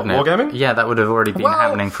 What, wouldn't it? wargaming? Yeah, that would have already been Well,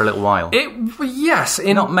 happening for a little while. Yes,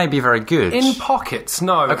 Not maybe very good. in pockets,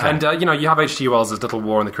 no. Okay. And, you have H.G. Wells' Little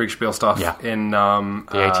War and the Kriegspiel stuff Yeah. in... the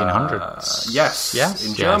 1800s. Yes, Yes,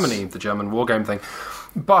 in yes. Germany, the German wargame thing.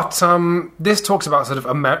 But this talks about sort of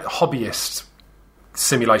hobbyist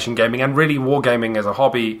simulation gaming, and really wargaming as a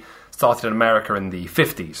hobby started in America in the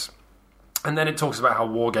 50s. And then it talks about how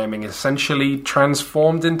wargaming essentially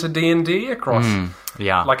transformed into D&D across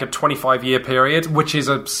yeah. like a 25-year period, which is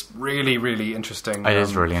a really, really interesting... It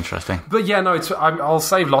is really interesting. But yeah, no, I'll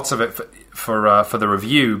save lots of it for the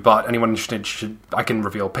review, but anyone interested I can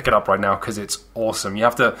reveal, pick it up right now, because it's awesome. You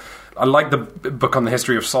have to... I like the book on the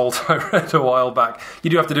history of Salt I read a while back. You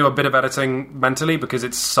do have to do a bit of editing mentally, because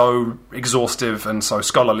it's so exhaustive and so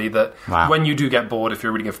scholarly that when you do get bored, if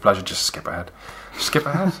you're reading it for pleasure, just skip ahead.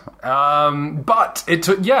 But it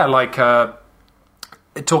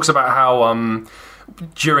talks about how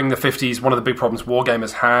during the 50s, one of the big problems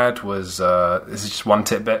wargamers had was this is just one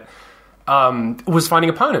tidbit, was finding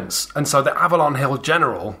opponents. And so the Avalon Hill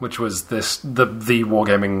General, which was the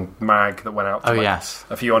wargaming mag that went out to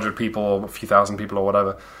a few hundred people or a few thousand people or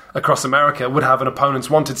whatever across America, would have an opponents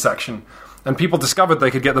wanted section. And people discovered they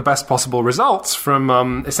could get the best possible results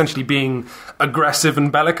from essentially being aggressive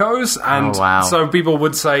and bellicose. And so people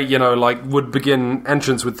would say, would begin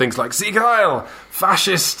entrance with things like Sieg Heil,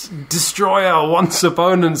 fascist destroyer, wants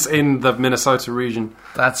opponents in the Minnesota region.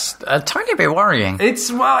 That's a tiny bit worrying. It's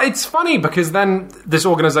funny, because then this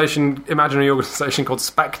imaginary organization called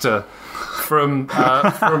Spectre from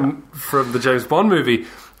the James Bond movie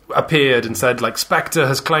appeared and said, like, Spectre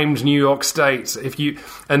has claimed New York State. So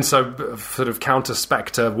sort of counter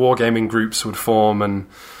Spectre wargaming groups would form,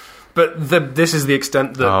 this is the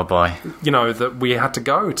extent that that we had to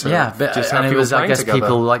go to. Yeah, but just have and it was, I guess, together.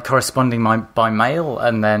 people like corresponding by mail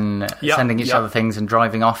and then sending each other things and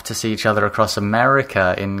driving off to see each other across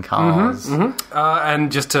America in cars.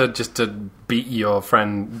 And just to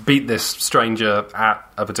beat this stranger at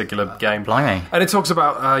a particular game. Blimey. And it talks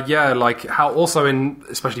about how also in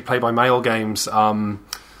especially play by mail games,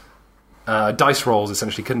 dice rolls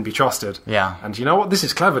essentially couldn't be trusted. Yeah. And you know what? This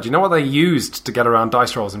is clever. Do you know what they used to get around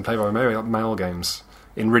dice rolls in play by mail games?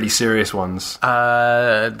 In really serious ones.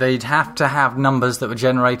 They'd have to have numbers that were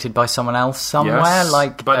generated by someone else somewhere,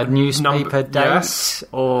 like a newspaper date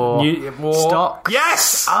or stock.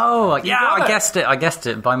 Yes! Oh, yeah, I guessed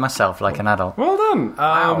it by myself, like an adult. Well done.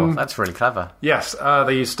 Wow, that's really clever. Yes,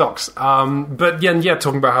 they used stocks. But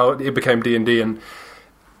talking about how it became D&D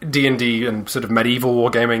and sort of medieval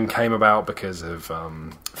wargaming came about because of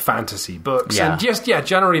fantasy books. Yeah. And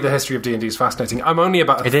generally the history of D&D is fascinating. I'm only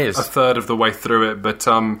about a third of the way through it, but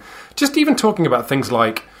just even talking about things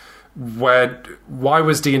like why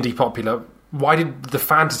was D&D popular? Why did the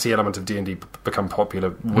fantasy element of D&D become popular,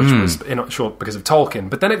 which was in short because of Tolkien?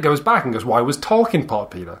 But then it goes back and goes, why was Tolkien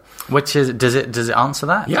popular? Which is does it answer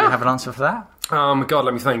that? Yeah. Do you have an answer for that? God,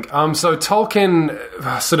 let me think. So Tolkien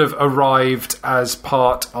sort of arrived as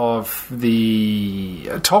part of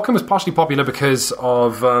Tolkien was partially popular because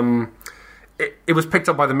of... It was picked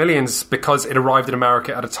up by the millions because it arrived in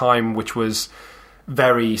America at a time which was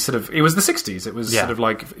very sort of... It was the 60s. It was sort of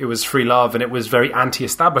like... It was free love, and it was very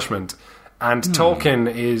anti-establishment. And Tolkien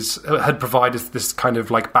had provided this kind of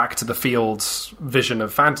like back to the fields vision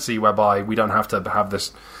of fantasy, whereby we don't have to have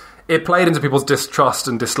this... It played into people's distrust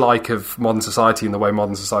and dislike of modern society and the way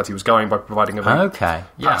modern society was going by providing a very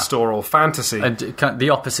pastoral fantasy. The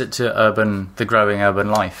opposite to the growing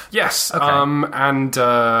urban life. Yes. Okay. But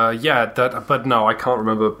no, I can't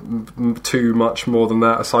remember too much more than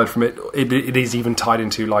that aside from it. It is even tied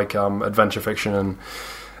into like adventure fiction and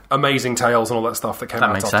amazing tales and all that stuff that came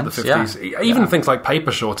out after the 50s. Yeah. Even things like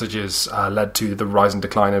paper shortages led to the rise and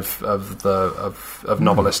decline of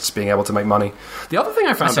novelists being able to make money. The other thing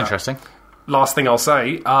I found out, interesting. Last thing I'll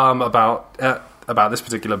say about this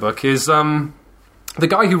particular book is the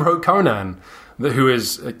guy who wrote Conan, who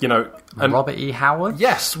is Robert E. Howard.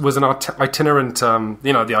 Yes, was an itinerant,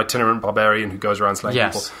 the itinerant barbarian who goes around slaying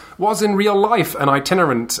people. Was in real life an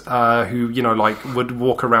itinerant who would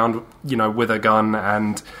walk around with a gun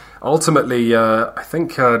and ultimately I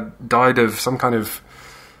think died of some kind of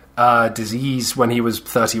disease when he was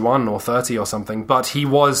 31 or 30 or something. But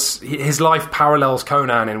his life parallels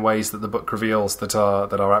Conan in ways that the book reveals that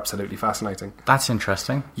are absolutely fascinating. That's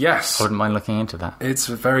interesting. Yes. I wouldn't mind looking into that. It's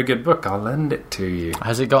a very good book. I'll lend it to you.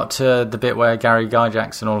 Has it got to the bit where Gary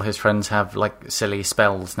Gygax and all his friends have like silly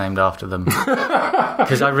spells named after them?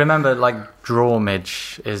 Because I remember like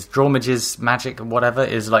Drawmidge is magic, whatever,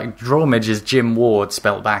 is like Drawmidge is Jim Ward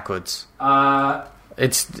spelt backwards.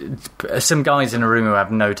 It's some guys in a room who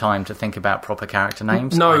have no time to think about proper character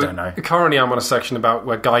names. No, I don't know. Currently I'm on a section about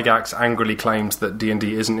where Gygax angrily claims that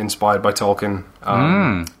D&D isn't inspired by Tolkien,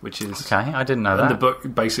 which is... Okay, I didn't know that. And the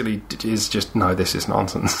book basically is just, no, this is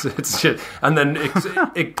nonsense. It's shit. And then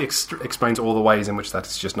it explains all the ways in which that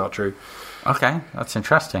is just not true. Okay, that's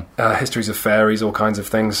interesting. Histories of fairies, all kinds of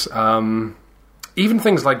things. Even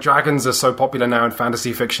things like dragons are so popular now in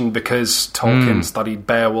fantasy fiction because Tolkien studied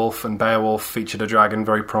Beowulf, and Beowulf featured a dragon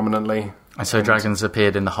very prominently. And so dragons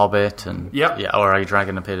appeared in The Hobbit, and Yep. or a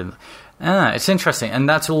dragon appeared in... it's interesting, and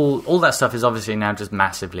that's all that stuff is obviously now just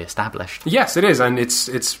massively established. Yes, it is, and it's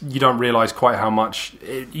you don't realise quite how much...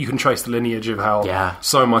 you can trace the lineage of how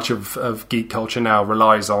so much of geek culture now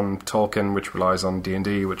relies on Tolkien, which relies on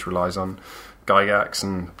D&D, which relies on Gygax,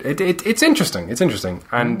 and it's interesting. It's interesting,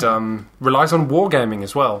 and relies on wargaming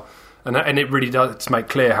as well. And it really does make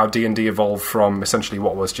clear how D&D evolved from essentially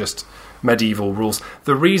what was just medieval rules.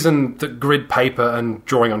 The reason that grid paper and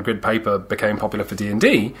drawing on grid paper became popular for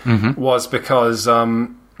D&D was because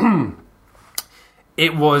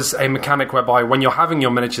it was a mechanic whereby when you're having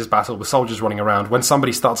your miniatures battle with soldiers running around, when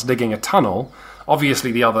somebody starts digging a tunnel,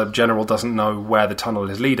 obviously the other general doesn't know where the tunnel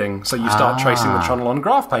is leading, so you start tracing the tunnel on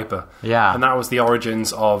graph paper. Yeah. And that was the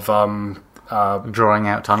origins of... drawing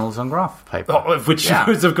out tunnels on graph paper. Which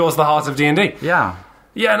is, of course, the heart of D&D. Yeah.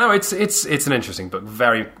 Yeah, no, it's an interesting book.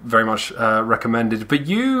 Very, very much recommended. But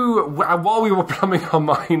you, while we were plumbing our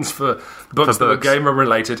minds for books that were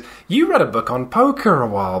gamer-related, you read a book on poker a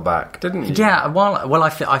while back, didn't you? Yeah, well, I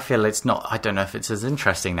feel it's not... I don't know if it's as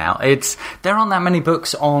interesting now. There aren't that many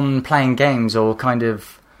books on playing games or kind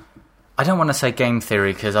of... I don't want to say game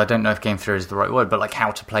theory because I don't know if game theory is the right word, but like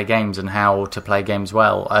how to play games and how to play games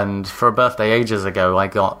well. And for a birthday ages ago, I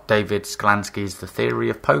got David Sklansky's The Theory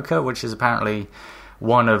of Poker, which is apparently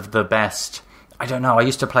one of the best. I don't know. I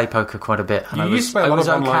used to play poker quite a bit. And you used to play a lot of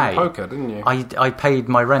online poker, didn't you? I paid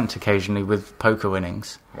my rent occasionally with poker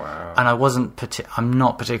winnings. Wow. And I'm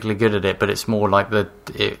not particularly good at it, but it's more like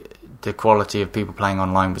the quality of people playing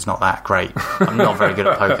online was not that great. I'm not very good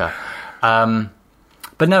at poker.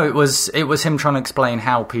 But no, it was him trying to explain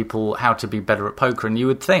how to be better at poker. And you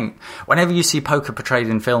would think, whenever you see poker portrayed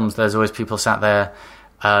in films, there's always people sat there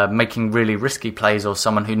making really risky plays, or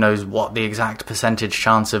someone who knows what the exact percentage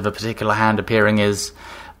chance of a particular hand appearing is.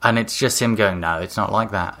 And it's just him going, no, it's not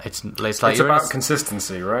like that. It's like... It's about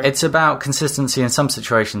consistency, right? It's about consistency. In some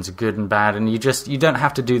situations are good and bad, and you don't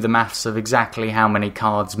have to do the maths of exactly how many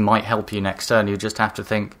cards might help you next turn. You just have to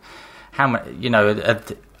think, how many,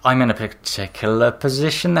 I'm in a particular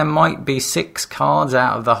position. There might be 6 cards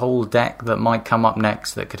out of the whole deck that might come up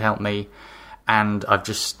next that could help me, and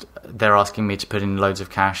they're asking me to put in loads of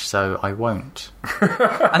cash, so I won't.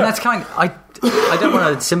 And that's I don't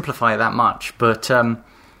want to simplify it that much, but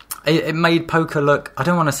it made poker look, I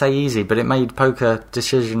don't want to say easy, but it made poker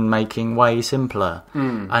decision making way simpler.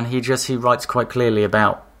 And he writes quite clearly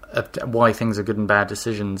about why things are good and bad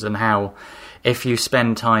decisions, and how if you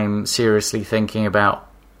spend time seriously thinking about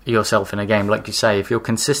yourself in a game, like you say, if you're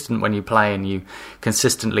consistent when you play and you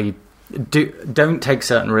consistently don't take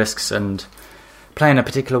certain risks and play in a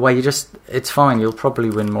particular way, it's fine. You'll probably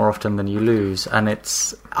win more often than you lose. And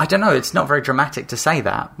I don't know, it's not very dramatic to say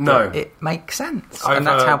that, but it makes sense. And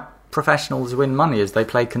that's how professionals win money, is they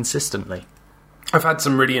play consistently. I've had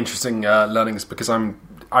some really interesting learnings because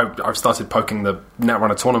I've started poking the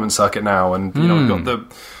Netrunner tournament circuit now, and we've got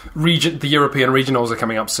the European regionals are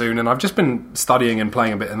coming up soon, and I've just been studying and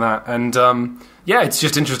playing a bit in that, and it's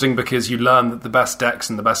just interesting because you learn that the best decks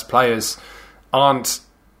and the best players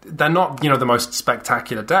they're not the most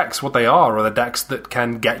spectacular decks. What they are the decks that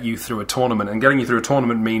can get you through a tournament, and getting you through a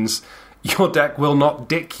tournament means your deck will not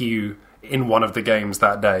dick you in one of the games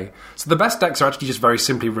that day. So the best decks are actually just very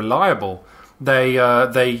simply reliable.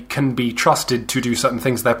 They can be trusted to do certain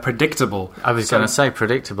things. They're predictable. I was going to say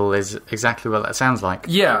predictable is exactly what that sounds like.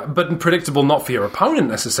 Yeah, but predictable not for your opponent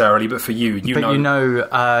necessarily, but for you.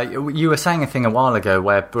 You were saying a thing a while ago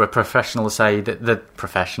where professionals say that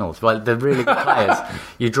the really good players,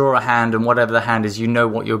 you draw a hand, and whatever the hand is, you know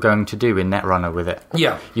what you're going to do in Netrunner with it.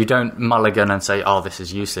 Yeah. You don't mulligan and say, oh, this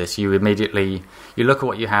is useless. You immediately look at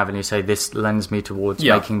what you have and you say, this lends me towards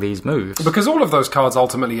making these moves. Because all of those cards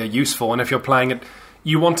ultimately are useful, and if you're playing it,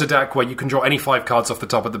 you want a deck where you can draw any 5 cards off the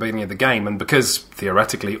top at the beginning of the game, and because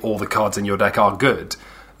theoretically all the cards in your deck are good,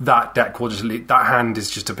 that deck will that hand is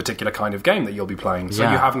just a particular kind of game that you'll be playing. So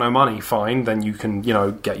you have no money, fine, then you can,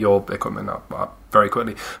 get your equipment up very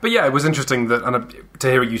quickly. But yeah, it was interesting to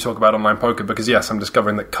hear you talk about online poker, because yes, I'm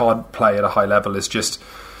discovering that card play at a high level is just,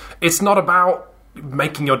 it's not about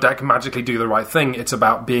making your deck magically do the right thing. It's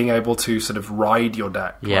about being able to sort of ride your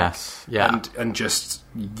deck, and just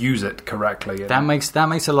use it correctly. That makes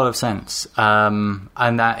a lot of sense, and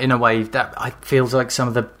that in a way that feels like some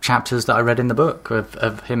of the chapters that I read in the book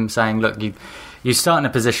of him saying, look, you start in a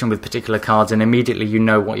position with particular cards and immediately you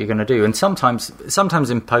know what you're going to do. And sometimes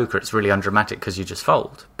in poker it's really undramatic because you just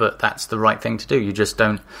fold, but that's the right thing to do. You just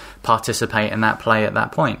don't participate in that play at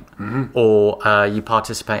that point. Or you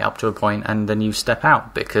participate up to a point and then you step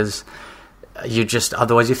out because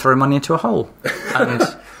otherwise you throw money into a hole. And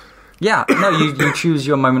you choose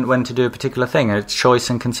your moment when to do a particular thing, and it's choice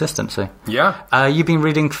and consistency. Yeah. You've been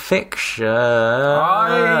reading fiction.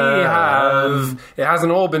 I have. It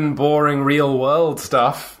hasn't all been boring real world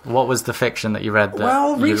stuff. What was the fiction that you read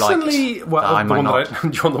that recently, you liked? do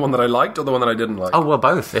you want the one that I liked or the one that I didn't like? Oh, well,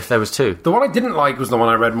 both, if there was two. The one I didn't like was the one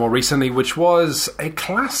I read more recently, which was a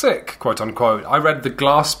classic, quote-unquote. I read The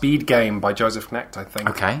Glass Speed Game by Joseph Knecht, I think.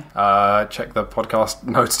 Okay. Check the podcast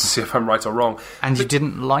notes to see if I'm right or wrong. And you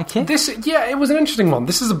didn't like it? It was an interesting one.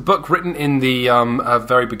 This is a book written in the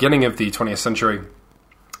very beginning of the 20th century.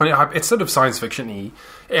 And it's sort of science fiction-y.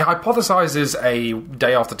 It hypothesizes a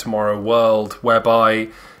day after tomorrow world whereby...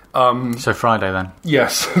 so Friday, then?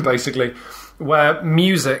 Yes, basically. Where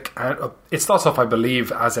music... it starts off, I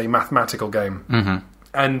believe, as a mathematical game. Mm-hmm.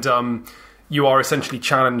 And you are essentially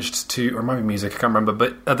challenged to... Or maybe music, I can't remember.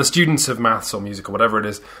 But the students of maths or music or whatever it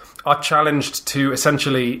is... are challenged to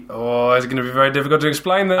essentially... Oh, it's going to be very difficult to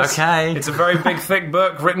explain this. Okay. It's a very big, thick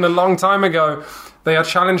book written a long time ago. They are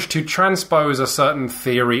challenged to transpose a certain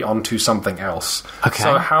theory onto something else. Okay.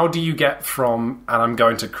 So how do you get from... And I'm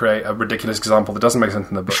going to create a ridiculous example that doesn't make sense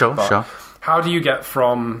in the book. Sure. How do you get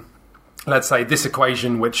from, let's say, this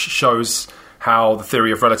equation which shows how the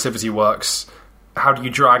theory of relativity works, how do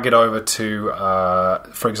you drag it over to,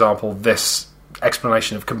 for example, this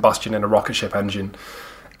explanation of combustion in a rocket ship engine?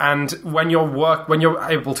 And when you're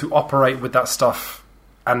able to operate with that stuff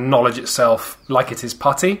and knowledge itself like it is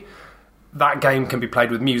putty, that game can be played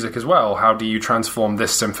with music as well. How do you transform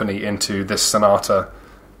this symphony into this sonata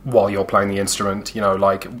while you're playing the instrument,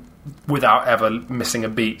 without ever missing a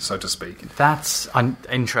beat, so to speak? That's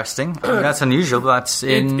interesting. I mean, that's unusual, but that's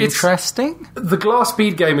interesting. The Glass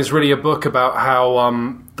Speed Game is really a book about how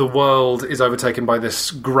the world is overtaken by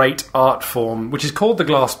this great art form, which is called the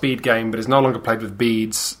Glass Speed Game, but is no longer played with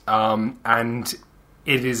beads. And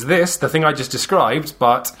it is the thing I just described,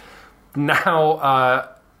 but now...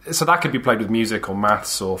 so that could be played with music or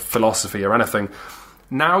maths or philosophy or anything.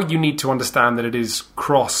 Now you need to understand that it is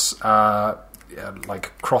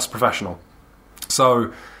cross-professional.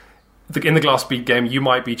 So in the Glass Speed Game, you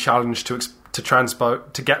might be challenged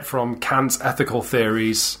to get from Kant's ethical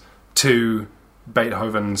theories to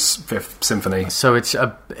Beethoven's Fifth Symphony. So it's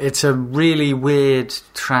a really weird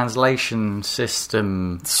translation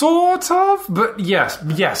system, sort of. But yes,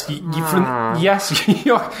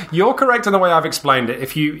 you're correct in the way I've explained it.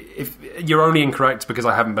 If you're only incorrect because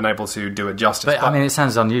I haven't been able to do it justice. But I mean, it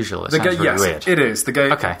sounds unusual. It sounds really weird. It is. The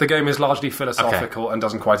game. Okay. The game is largely philosophical and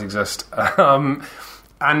doesn't quite exist.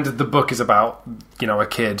 And the book is about, a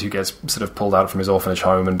kid who gets sort of pulled out from his orphanage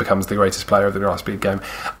home and becomes the greatest player of the Glass Speed Game.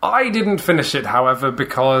 I didn't finish it, however,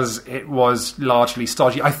 because it was largely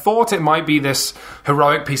stodgy. I thought it might be this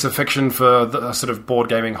heroic piece of fiction for the sort of board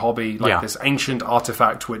gaming hobby, this ancient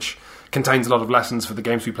artifact which contains a lot of lessons for the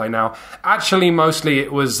games we play now. Actually, mostly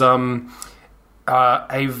it was...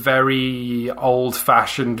 a very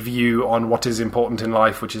old-fashioned view on what is important in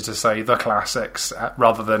life, which is to say the classics,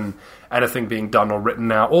 rather than anything being done or written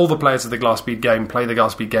now. All the players of the Glass Speed Game play the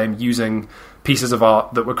Glass Speed Game using pieces of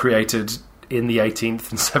art that were created in the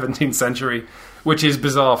 18th and 17th century, which is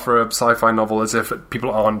bizarre for a sci-fi novel, as if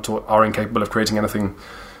people are incapable of creating anything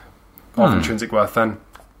of intrinsic worth then.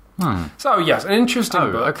 So, yes, an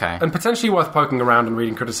interesting book, okay. And potentially worth poking around and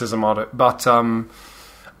reading criticism on it, but...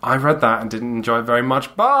 I read that and didn't enjoy it very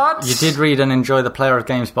much, but... You did read and enjoy The Player of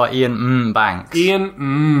Games by Ian Banks.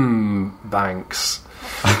 Ian Banks.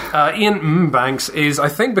 Ian Banks is, I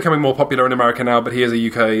think, becoming more popular in America now, but he is a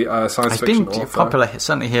UK science fiction author. He's been popular,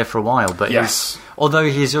 certainly here for a while, but yes. Although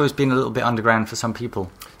he's always been a little bit underground for some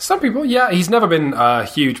people. Some people, yeah. He's never been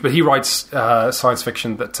huge, but he writes science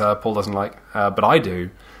fiction that Paul doesn't like, but I do.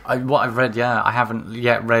 What I've read, I haven't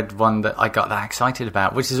yet read one that I got that excited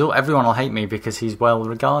about, which is all. Everyone will hate me because he's well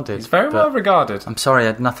regarded. He's very well regarded. I'm sorry, I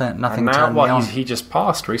had nothing now, turned me on. He just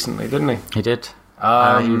passed recently, didn't he? He did.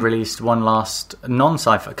 He released one last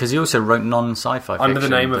non-sci-fi, because he also wrote non-sci-fi fiction. Under the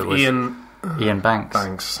name of Ian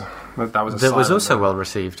Banks. That was also well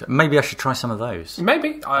received. Maybe I should try some of those.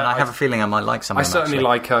 Maybe. I have a feeling I might like some of them. I certainly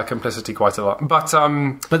like Complicity quite a lot. But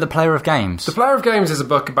The Player of Games. The Player of Games is a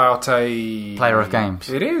book about a... Player of Games.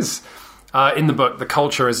 It is. In the book, the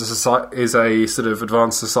culture is a sort of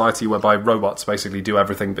advanced society whereby robots basically do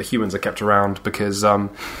everything, but humans are kept around because 1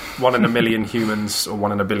 in a million humans or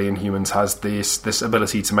 1 in a billion humans has this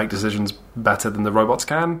ability to make decisions better than the robots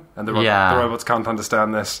can, and the robots can't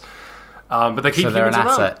understand this. But they keep so they're humans an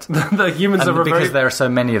around. asset. The humans and are because there are so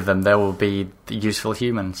many of them, there will be useful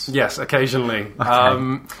humans. Yes, occasionally.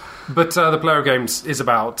 Okay. But the Player of Games is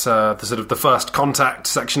about the first contact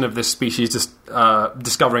section of this species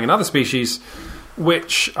discovering another species,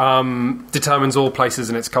 which determines all places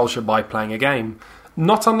in its culture by playing a game.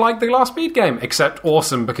 Not unlike the Glass Bead game, except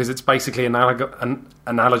awesome because it's basically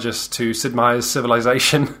analogous to Sid Meier's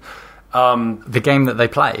Civilization. The game that they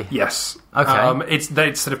play? Yes. Okay.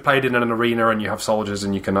 They sort of played in an arena and you have soldiers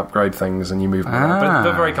and you can upgrade things and you move them around. But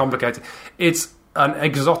they're very complicated. It's an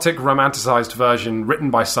exotic, romanticized version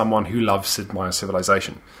written by someone who loves Sid Meier's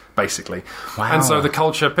Civilization, basically. Wow. And so the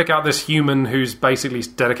culture pick out this human who's basically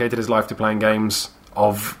dedicated his life to playing games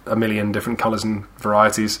of a million different colours and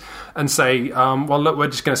varieties, and say, well, look, we're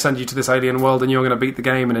just going to send you to this alien world and you're going to beat the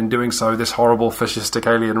game, and in doing so, this horrible, fascistic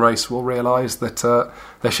alien race will realise that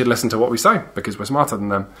they should listen to what we say, because we're smarter than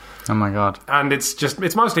them. Oh my god. And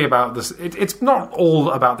it's mostly about this. It's not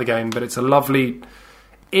all about the game, but it's a lovely...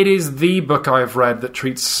 It is the book I've read that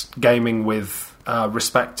treats gaming with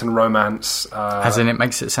respect and romance. As in, it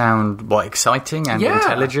makes it sound, exciting and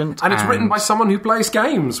intelligent? And it's written by someone who plays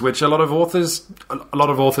games, which a lot of authors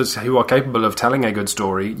who are capable of telling a good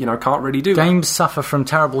story, can't really do. Games suffer from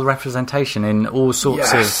terrible representation in all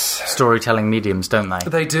sorts of storytelling mediums, don't they?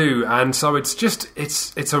 They do, and so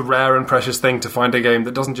it's a rare and precious thing to find a game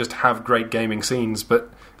that doesn't just have great gaming scenes, but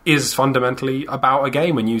is fundamentally about a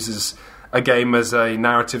game and uses a game as a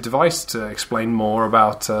narrative device to explain more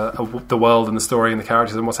about the world and the story and the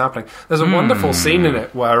characters and what's happening. There's a wonderful scene in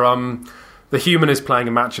it where the human is playing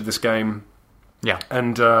a match of this game,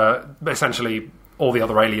 and essentially all the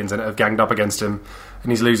other aliens in it have ganged up against him,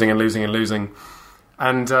 and he's losing and losing and losing.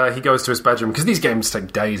 And he goes to his bedroom, because these games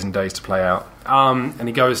take days and days to play out, and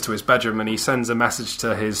he goes to his bedroom and he sends a message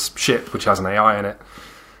to his ship, which has an AI in it,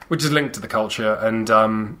 which is linked to the culture, and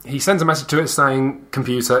he sends a message to it saying,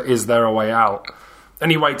 "Computer, is there a way out?"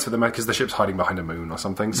 And he waits for the because the ship's hiding behind a moon or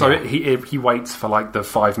something. So he waits for the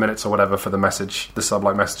 5 minutes or whatever for the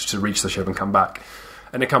sublight message to reach the ship and come back.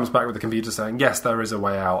 And it comes back with the computer saying, "Yes, there is a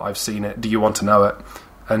way out. I've seen it. Do you want to know it?"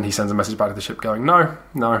 And he sends a message back to the ship going, "No,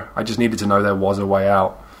 I just needed to know there was a way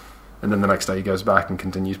out." And then the next day he goes back and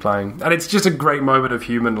continues playing. And it's just a great moment of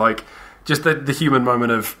human, just the human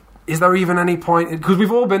moment of, is there even any point? Because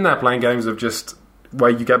we've all been there playing games of just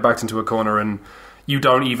where you get backed into a corner and you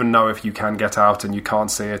don't even know if you can get out and you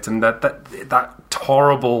can't see it, and that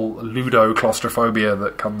horrible ludo claustrophobia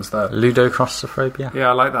that comes there. Ludo claustrophobia? Yeah,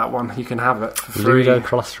 I like that one. You can have it for free. Ludo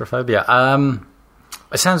claustrophobia.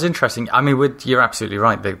 It sounds interesting. I mean, you're absolutely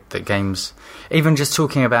right that games, even just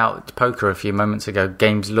talking about poker a few moments ago,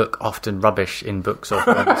 games look often rubbish in books or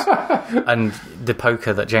films. And the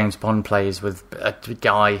poker that James Bond plays with a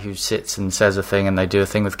guy who sits and says a thing and they do a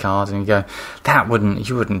thing with cards, and you go,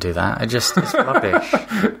 you wouldn't do that. It's rubbish.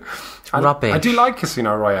 It's rubbish. I do like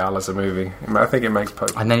Casino Royale as a movie. I think it makes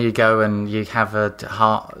poker. And then you go and you have a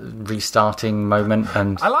heart restarting moment,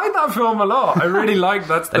 and I like that film a lot. I really like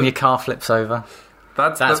that. Then your car flips over.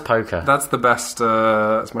 That's poker. That's the best.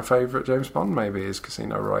 It's my favourite James Bond. Maybe is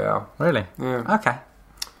Casino Royale. Really? Yeah. Okay.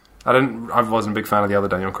 I wasn't a big fan of the other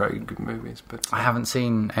Daniel Craig movies, but I haven't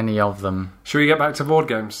seen any of them. Should we get back to board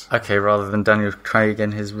games? Okay, rather than Daniel Craig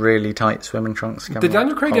in his really tight swimming trunks. Did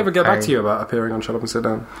Daniel Craig ever get back to you about appearing on Shut Up and Sit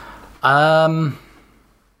Down?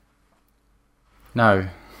 No.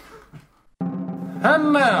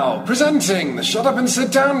 And now, presenting the Shut Up and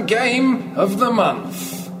Sit Down game of the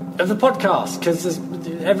month. Of the podcast, because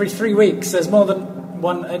every 3 weeks there's more than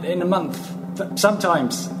one in a month.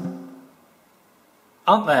 Sometimes.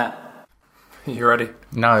 Aren't there? You ready?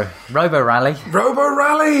 No. Robo Rally. Robo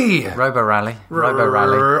Rally! Robo Rally. Robo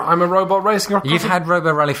Rally. I'm a robot racing. You've had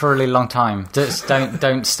Robo Rally for a really long time. Just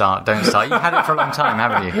don't start. You've had it for a long time,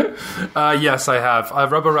 haven't you? Yes, I have.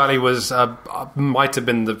 Robo Rally was might have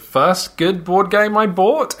been the first good board game I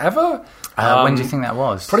bought ever. When do you think that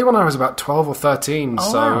was? Probably when I was about 12 or 13,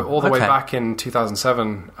 Oh, so wow. all the way Okay. back in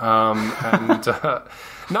 2007.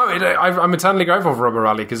 No, I'm eternally grateful for Robo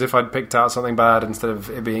Rally, because if I'd picked out something bad instead of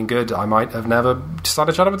it being good, I might have never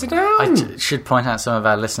started Shadow of the Down. I should point out some of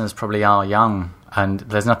our listeners probably are young, and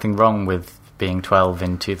there's nothing wrong with being 12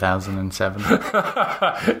 in 2007.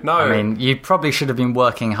 No. I mean, you probably should have been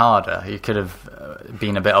working harder. You could have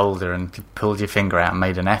been a bit older and pulled your finger out and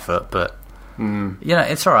made an effort, but... You know,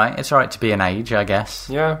 it's all right. It's all right to be an age, I guess.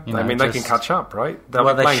 Yeah, You know, I mean, they just- can catch up, right? They'll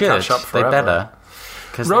Well, be they playing should. catch up They forever. better.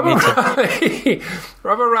 'Cause they Robo need to- Rally,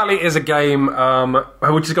 Robo Rally is a game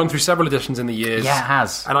which has gone through several editions in the years. Yeah, it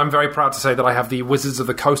has. And I'm very proud to say that I have the Wizards of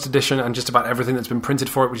the Coast edition and just about everything that's been printed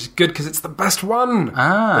for it, which is good because it's the best one. With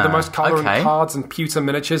the most colour okay. and cards and pewter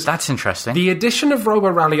miniatures. That's interesting. The edition of Robo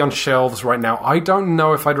Rally on shelves right now, I don't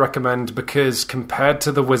know if I'd recommend, because compared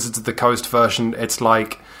to the Wizards of the Coast version, it's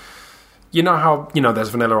like... You know how, there's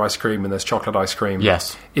vanilla ice cream and there's chocolate ice cream?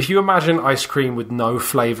 Yes. If you imagine ice cream with no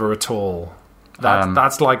flavour at all,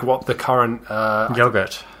 that's like what the current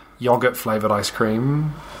Yogurt. yogurt flavoured ice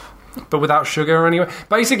cream, but without sugar anyway.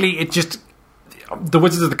 Basically, it just... The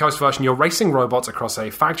Wizards of the Coast version, you're racing robots across a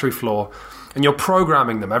factory floor, and you're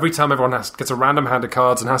programming them. Every time everyone gets a random hand of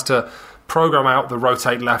cards and has to program out the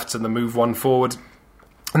rotate lefts and the move one forward.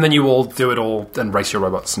 And then you all do it all and race your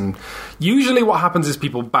robots. And usually what happens is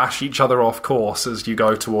people bash each other off course as you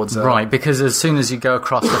go towards... Right, because as soon as you go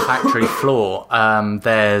across the factory floor,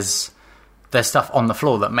 there's stuff on the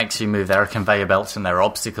floor that makes you move. There are conveyor belts and there are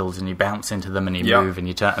obstacles, and you bounce into them and you Yep. move and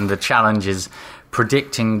you turn. And the challenge is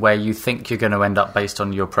predicting where you think you're going to end up based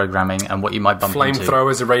on your programming and what you might bump into.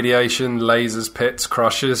 Flamethrowers, irradiation, lasers, pits,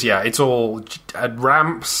 crushers. Yeah, it's all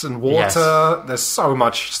ramps and water. Yes. There's so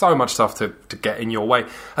much stuff to get in your way.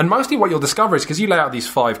 And mostly what you'll discover is, because you lay out these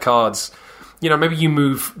 5 cards, maybe you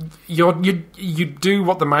move... You do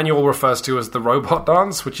what the manual refers to as the robot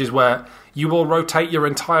dance, which is where you will rotate your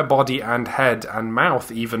entire body and head and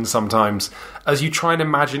mouth even sometimes as you try and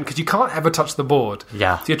imagine... Because you can't ever touch the board.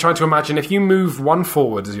 Yeah. So you're trying to imagine if you move 1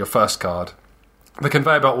 forward as your first card, the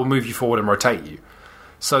conveyor belt will move you forward and rotate you.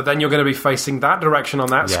 So then you're going to be facing that direction on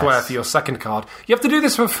that Yes. square for your second card. You have to do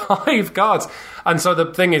this for 5 cards. And so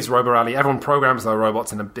the thing is, Robo Rally, everyone programs their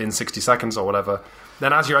robots in 60 seconds or whatever.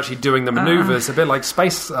 Then as you're actually doing the maneuvers, a bit like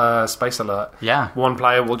Space Alert, Yeah. one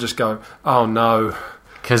player will just go, oh no,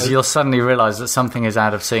 Because you'll suddenly realise that something is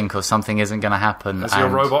out of sync or something isn't going to happen. as your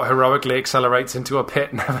robot heroically accelerates into a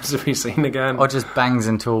pit never to be seen again. Or just bangs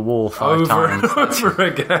into a wall 5 over times. and over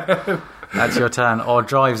again. That's your turn. Or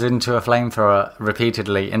drives into a flamethrower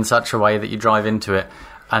repeatedly in such a way that you drive into it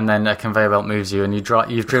and then a conveyor belt moves you and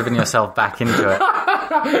you've driven yourself back into it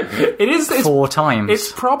It's 4 times.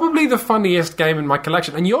 It's probably the funniest game in my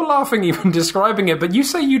collection, and you're laughing even describing it, but you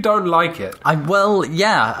say you don't like it. Well,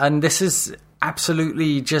 yeah, and this is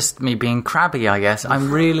absolutely just me being crabby, I guess.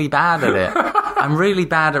 I'm really bad at it. I'm really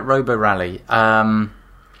bad at Robo Rally.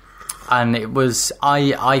 And it was...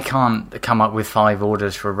 I can't come up with 5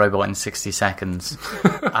 orders for a robot in 60 seconds.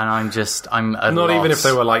 And I'm at Not loss. even if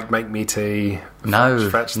they were like, make me tea. No,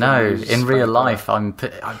 fetch no. the In real newspaper. life, I'm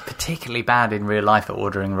particularly bad in real life at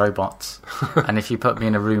ordering robots. And if you put me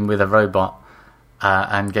in a room with a robot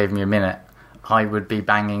and gave me a minute, I would be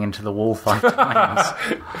banging into the wall 5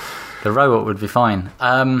 times. The robot would be fine.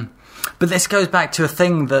 But this goes back to a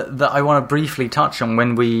thing that I want to briefly touch on.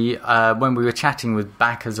 When we were chatting with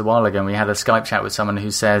backers a while ago, and we had a Skype chat with someone who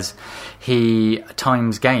says he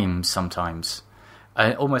times games sometimes.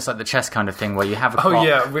 Almost like the chess kind of thing where you have a clock. Oh,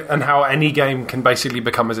 yeah, and how any game can basically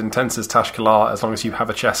become as intense as Tashkala as long as you have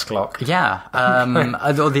a chess clock. Yeah,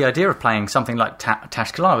 or the idea of playing something like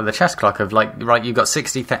Tashkala with a chess clock of like, right, you've got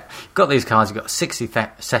 60... you've got these cards, you've got 60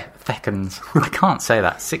 seconds. I can't say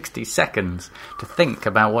that. 60 seconds to think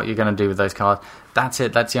about what you're going to do with those cards. That's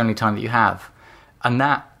it. That's the only time that you have. And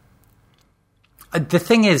that... The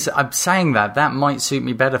thing is, I'm saying that might suit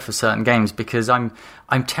me better for certain games because I'm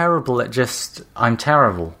terrible at just... I'm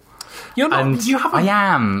terrible. You're not... And you haven't...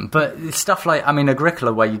 I am, but stuff like,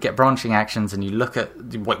 Agricola, where you get branching actions and you look at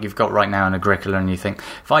what you've got right now in Agricola and you think,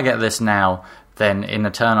 if I get this now, then in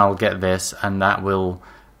a turn I'll get this, and that will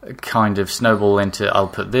kind of snowball into, I'll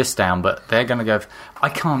put this down, but they're going to go, I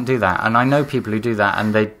can't do that. And I know people who do that,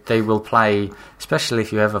 and they will play, especially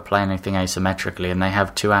if you ever play anything asymmetrically, and they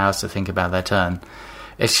have 2 hours to think about their turn.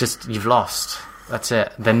 It's just, you've lost. That's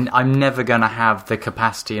it. Then I'm never going to have the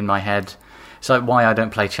capacity in my head. It's like why I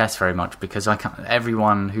don't play chess very much, because I can't.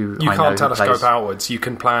 Everyone who You I know can't who telescope plays, outwards. You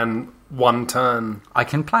can plan one turn. I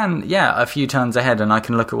can plan, a few turns ahead, and I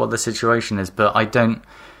can look at what the situation is, but I don't.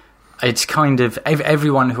 It's kind of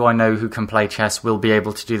everyone who I know who can play chess will be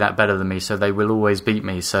able to do that better than me, so they will always beat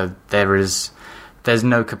me. So there's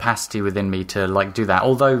no capacity within me to do that.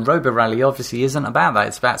 Although Robo Rally obviously isn't about that.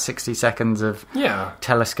 It's about 60 seconds of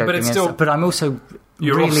telescoping. But it's still. But I'm also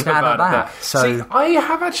You're really also bad at that. So See, I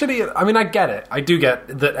have actually. I mean, I get it. I do get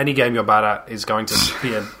that any game you're bad at is going to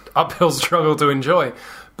be an uphill struggle to enjoy.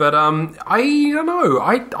 But I don't know.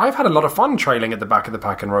 I've had a lot of fun trailing at the back of the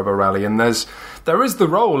pack in Robo Rally, and there is the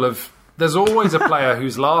role of there's always a player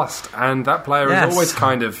who's last, and that player is always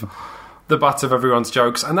kind of the butt of everyone's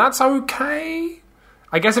jokes, and that's okay.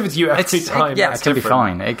 I guess if it's you every time, it can be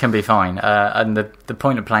fine. It can be fine. And the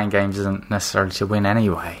point of playing games isn't necessarily to win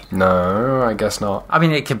anyway. No, I guess not. I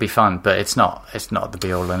mean, it can be fun, but it's not the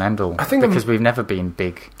be all and end all. I think because we've never been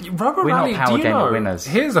big. Rubber Rally, not Power Gamer winners.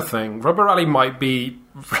 Here's the thing: Rubber Rally might be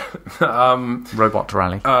Robot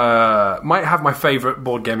Rally. Might have my favourite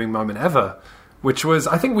board gaming moment ever. Which was,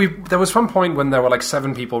 I think there was one point when there were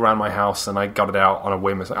 7 people around my house, and I got it out on a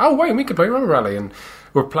whim. It's like, oh wait, we could play Rubber Rally, and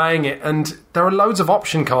we're playing it. And there are loads of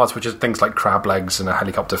option cards, which are things like crab legs and a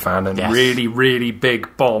helicopter fan, and really, really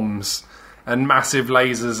big bombs and massive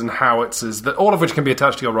lasers and howitzers, all of which can be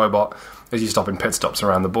attached to your robot as you stop in pit stops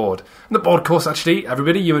around the board. And the board course, actually,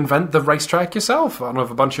 everybody, you invent the racetrack yourself out of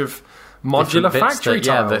a bunch of modular factory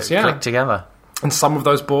tiles, that click together. And some of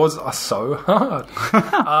those boards are so hard.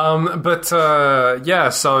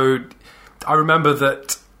 So I remember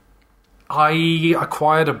that I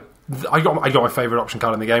acquired I got my favourite option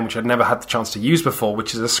card in the game, which I'd never had the chance to use before,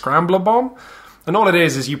 which is a scrambler bomb. And all it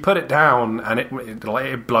is you put it down, and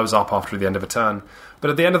it blows up after the end of a turn. But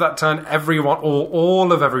at the end of that turn,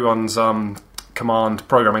 all of everyone's command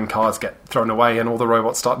programming cards get thrown away, and all the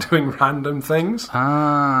robots start doing random things.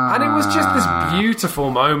 And it was just this beautiful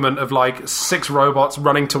moment of 6 robots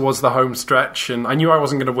running towards the home stretch, and I knew I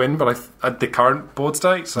wasn't going to win, but at the current board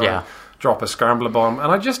state, so I drop a scrambler bomb, and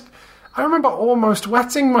I remember almost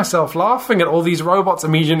wetting myself laughing at all these robots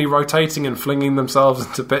immediately rotating and flinging themselves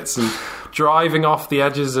into bits and driving off the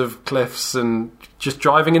edges of cliffs and just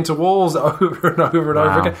driving into walls over and over and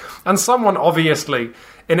over again. And someone obviously,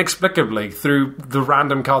 inexplicably, through the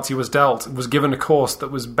random cards he was dealt, was given a course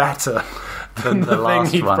that was better than the thing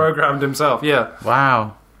he'd programmed himself. Yeah.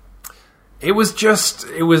 Wow. It was joyous.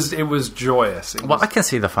 I can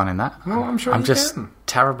see the fun in that. Well, I'm sure I'm just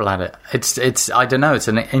terrible at it. It's I don't know, it's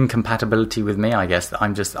an incompatibility with me, I guess.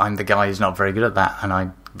 I'm the guy who's not very good at that, and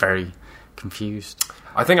I'm very confused.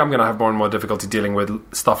 I think I'm going to have more and more difficulty dealing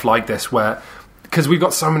with stuff like this, because we've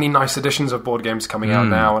got so many nice editions of board games coming out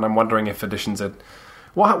now, and I'm wondering if editions are.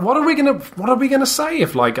 What are we gonna say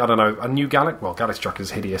if I don't know, a new Galaxy Truck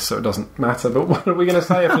is hideous, so it doesn't matter. But what are we gonna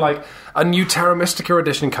say if a new Terra Mystica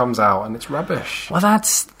edition comes out and it's rubbish? Well,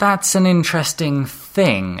 that's an interesting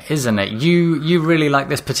thing, isn't it? You really like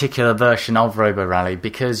this particular version of Robo Rally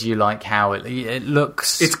because you like how it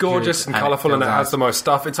looks. It's gorgeous and colourful, and it has the most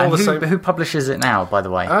stuff. It's all the same. Who publishes it now, by the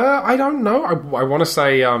way? I don't know. I want to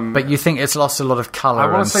say. But you think it's lost a lot of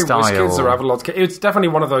colour and style? I want to say WizKids or Avalon. It's definitely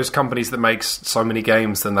one of those companies that makes so many games.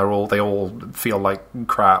 Then they all feel like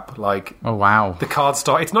crap. Oh wow, the card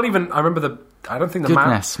style. It's not even. I remember I don't think the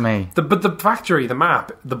Goodness map. me. But the factory, the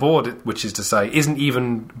map, the board, which is to say, isn't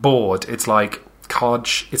even board. It's like card.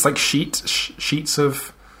 It's like sheets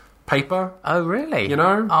of paper. Oh really? You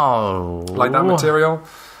know? Oh, like that material.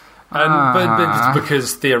 And but it's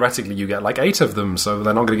because theoretically you get 8 of them, so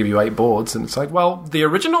they're not going to give you 8 boards. And it's the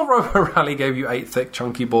original Robo Rally gave you 8 thick,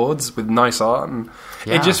 chunky boards with nice art, and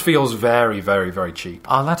it just feels very, very, very cheap.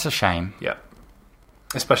 Oh, that's a shame. Yeah,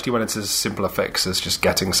 especially when it's as simple a fix as just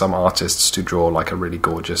getting some artists to draw a really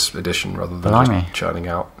gorgeous edition rather than just churning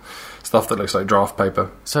out stuff that looks like draft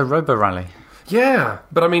paper. So Robo Rally. Yeah,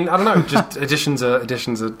 but I mean, I don't know. Just editions are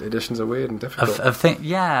weird and difficult. Well,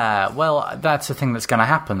 that's the thing that's going to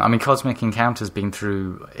happen. I mean, Cosmic Encounter's been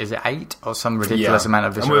through, is it 8 or some ridiculous amount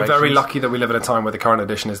of iterations? And we're very lucky that we live in a time where the current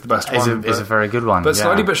edition is the best one. Is a very good one. But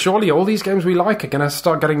slowly but surely, all these games we like are going to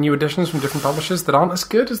start getting new editions from different publishers that aren't as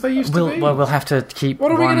good as they used to be. Well, we'll have to keep.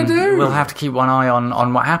 What are we going to do? We'll have to keep one eye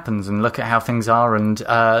on what happens and look at how things are. And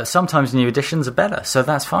sometimes new editions are better, so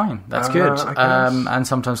that's fine. That's good. And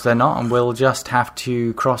sometimes they're not, and we'll just just have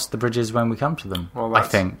to cross the bridges when we come to them. Well, I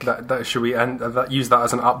think. That should we use that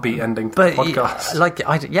as an upbeat ending to the podcast?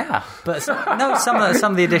 But no,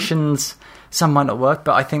 some of the additions, some might not work,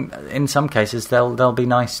 but I think in some cases there'll be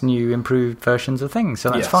nice, new, improved versions of things,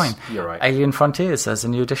 so that's fine. You're right. Alien Frontiers, there's a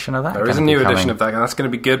new edition of that. There is a new edition of that, and that's going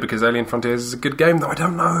to be good because Alien Frontiers is a good game, though I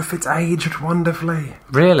don't know if it's aged wonderfully.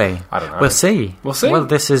 Really? I don't know. We'll see. Well,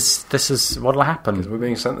 this is what'll happen. We're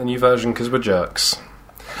being sent the new version because we're jerks.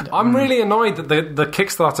 I'm really annoyed that the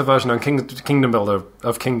Kickstarter version of Kingdom Builder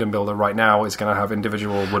right now is going to have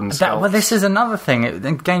individual wooden sculpts. Well, this is another thing.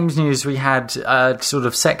 In Games News, we had sort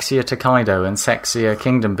of sexier Tokaido and sexier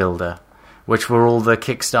Kingdom Builder, which were all the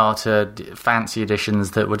Kickstarter fancy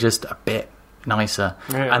editions that were just a bit nicer.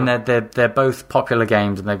 Yeah. And they're both popular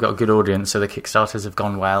games and they've got a good audience, so the Kickstarters have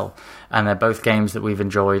gone well. And they're both games that we've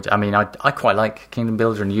enjoyed. I mean, I quite like Kingdom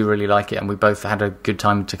Builder and you really like it, and we both had a good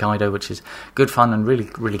time with Tokaido, which is good fun and really,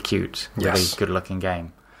 really cute. Really good looking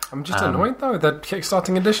game. I'm just annoyed, though, that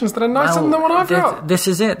Kickstarting editions that are nicer than the one I've got. This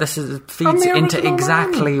is it. This feeds into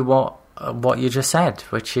exactly what you just said,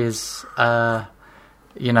 which is... that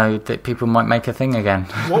people might make a thing again.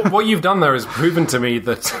 What you've done there is proven to me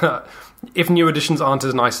that if new editions aren't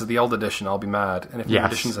as nice as the old edition, I'll be mad. And if new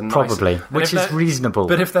editions are nicer... probably. Which is reasonable.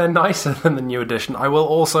 But if they're nicer than the new edition, I will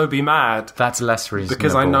also be mad. That's less reasonable.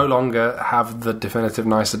 Because I no longer have the definitive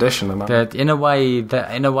nice edition. And in a way,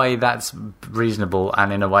 that's reasonable,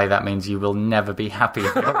 and in a way that means you will never be happy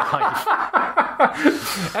in your life.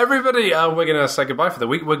 Everybody, we're going to say goodbye for the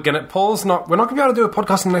week. We're not going to be able to do a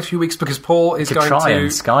podcast in the next few weeks because Paul is going to try and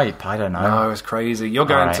Skype. I don't know. No, it's crazy. You're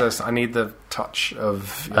going to. I need the touch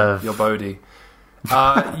of your Bodhi.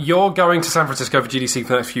 You're going to San Francisco for GDC for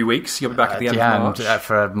the next few weeks. You'll be back at the end of March.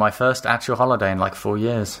 For my first actual holiday in like 4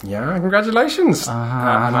 years. Yeah, congratulations.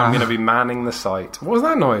 And I'm going to be manning the site. What was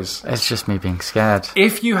that noise? It's just me being scared.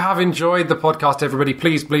 If you have enjoyed the podcast, everybody,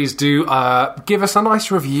 please do give us a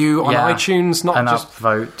nice review on iTunes. Not just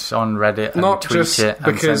upvote on Reddit and not tweet just it and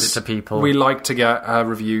because send it to people. We like to get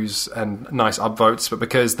reviews and nice upvotes, but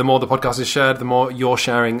because the more the podcast is shared, the more you're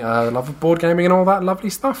sharing the love of board gaming and all that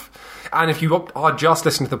lovely stuff. And if you are just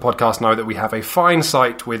listening to the podcast, know that we have a fine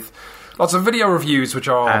site with lots of video reviews, which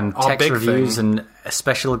are and our text big reviews thing. and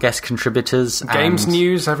special guest contributors. Games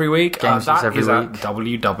news every week. Games news every week. At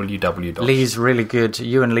www. Lee's really good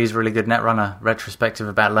Netrunner retrospective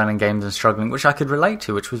about learning games and struggling, which I could relate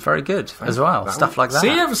to, which was very good as well. Stuff like that.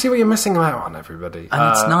 See what you're missing out on, everybody.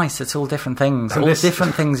 And it's nice. It's all different things. All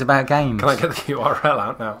different things about games. Can I get the URL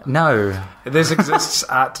out now? No. This exists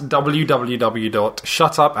at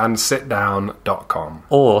www.shutupandsitdown.com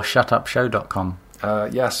or shutupshow.com.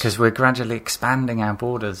 Yes. Because we're gradually expanding our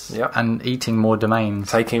borders and eating more domains.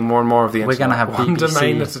 Taking more and more of the internet. We're going to have one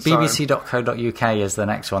domain at a time. BBC.co.uk is the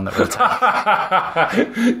next one that we'll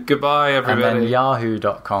take. Goodbye, everybody. And then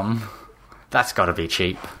yahoo.com. That's got to be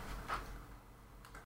cheap.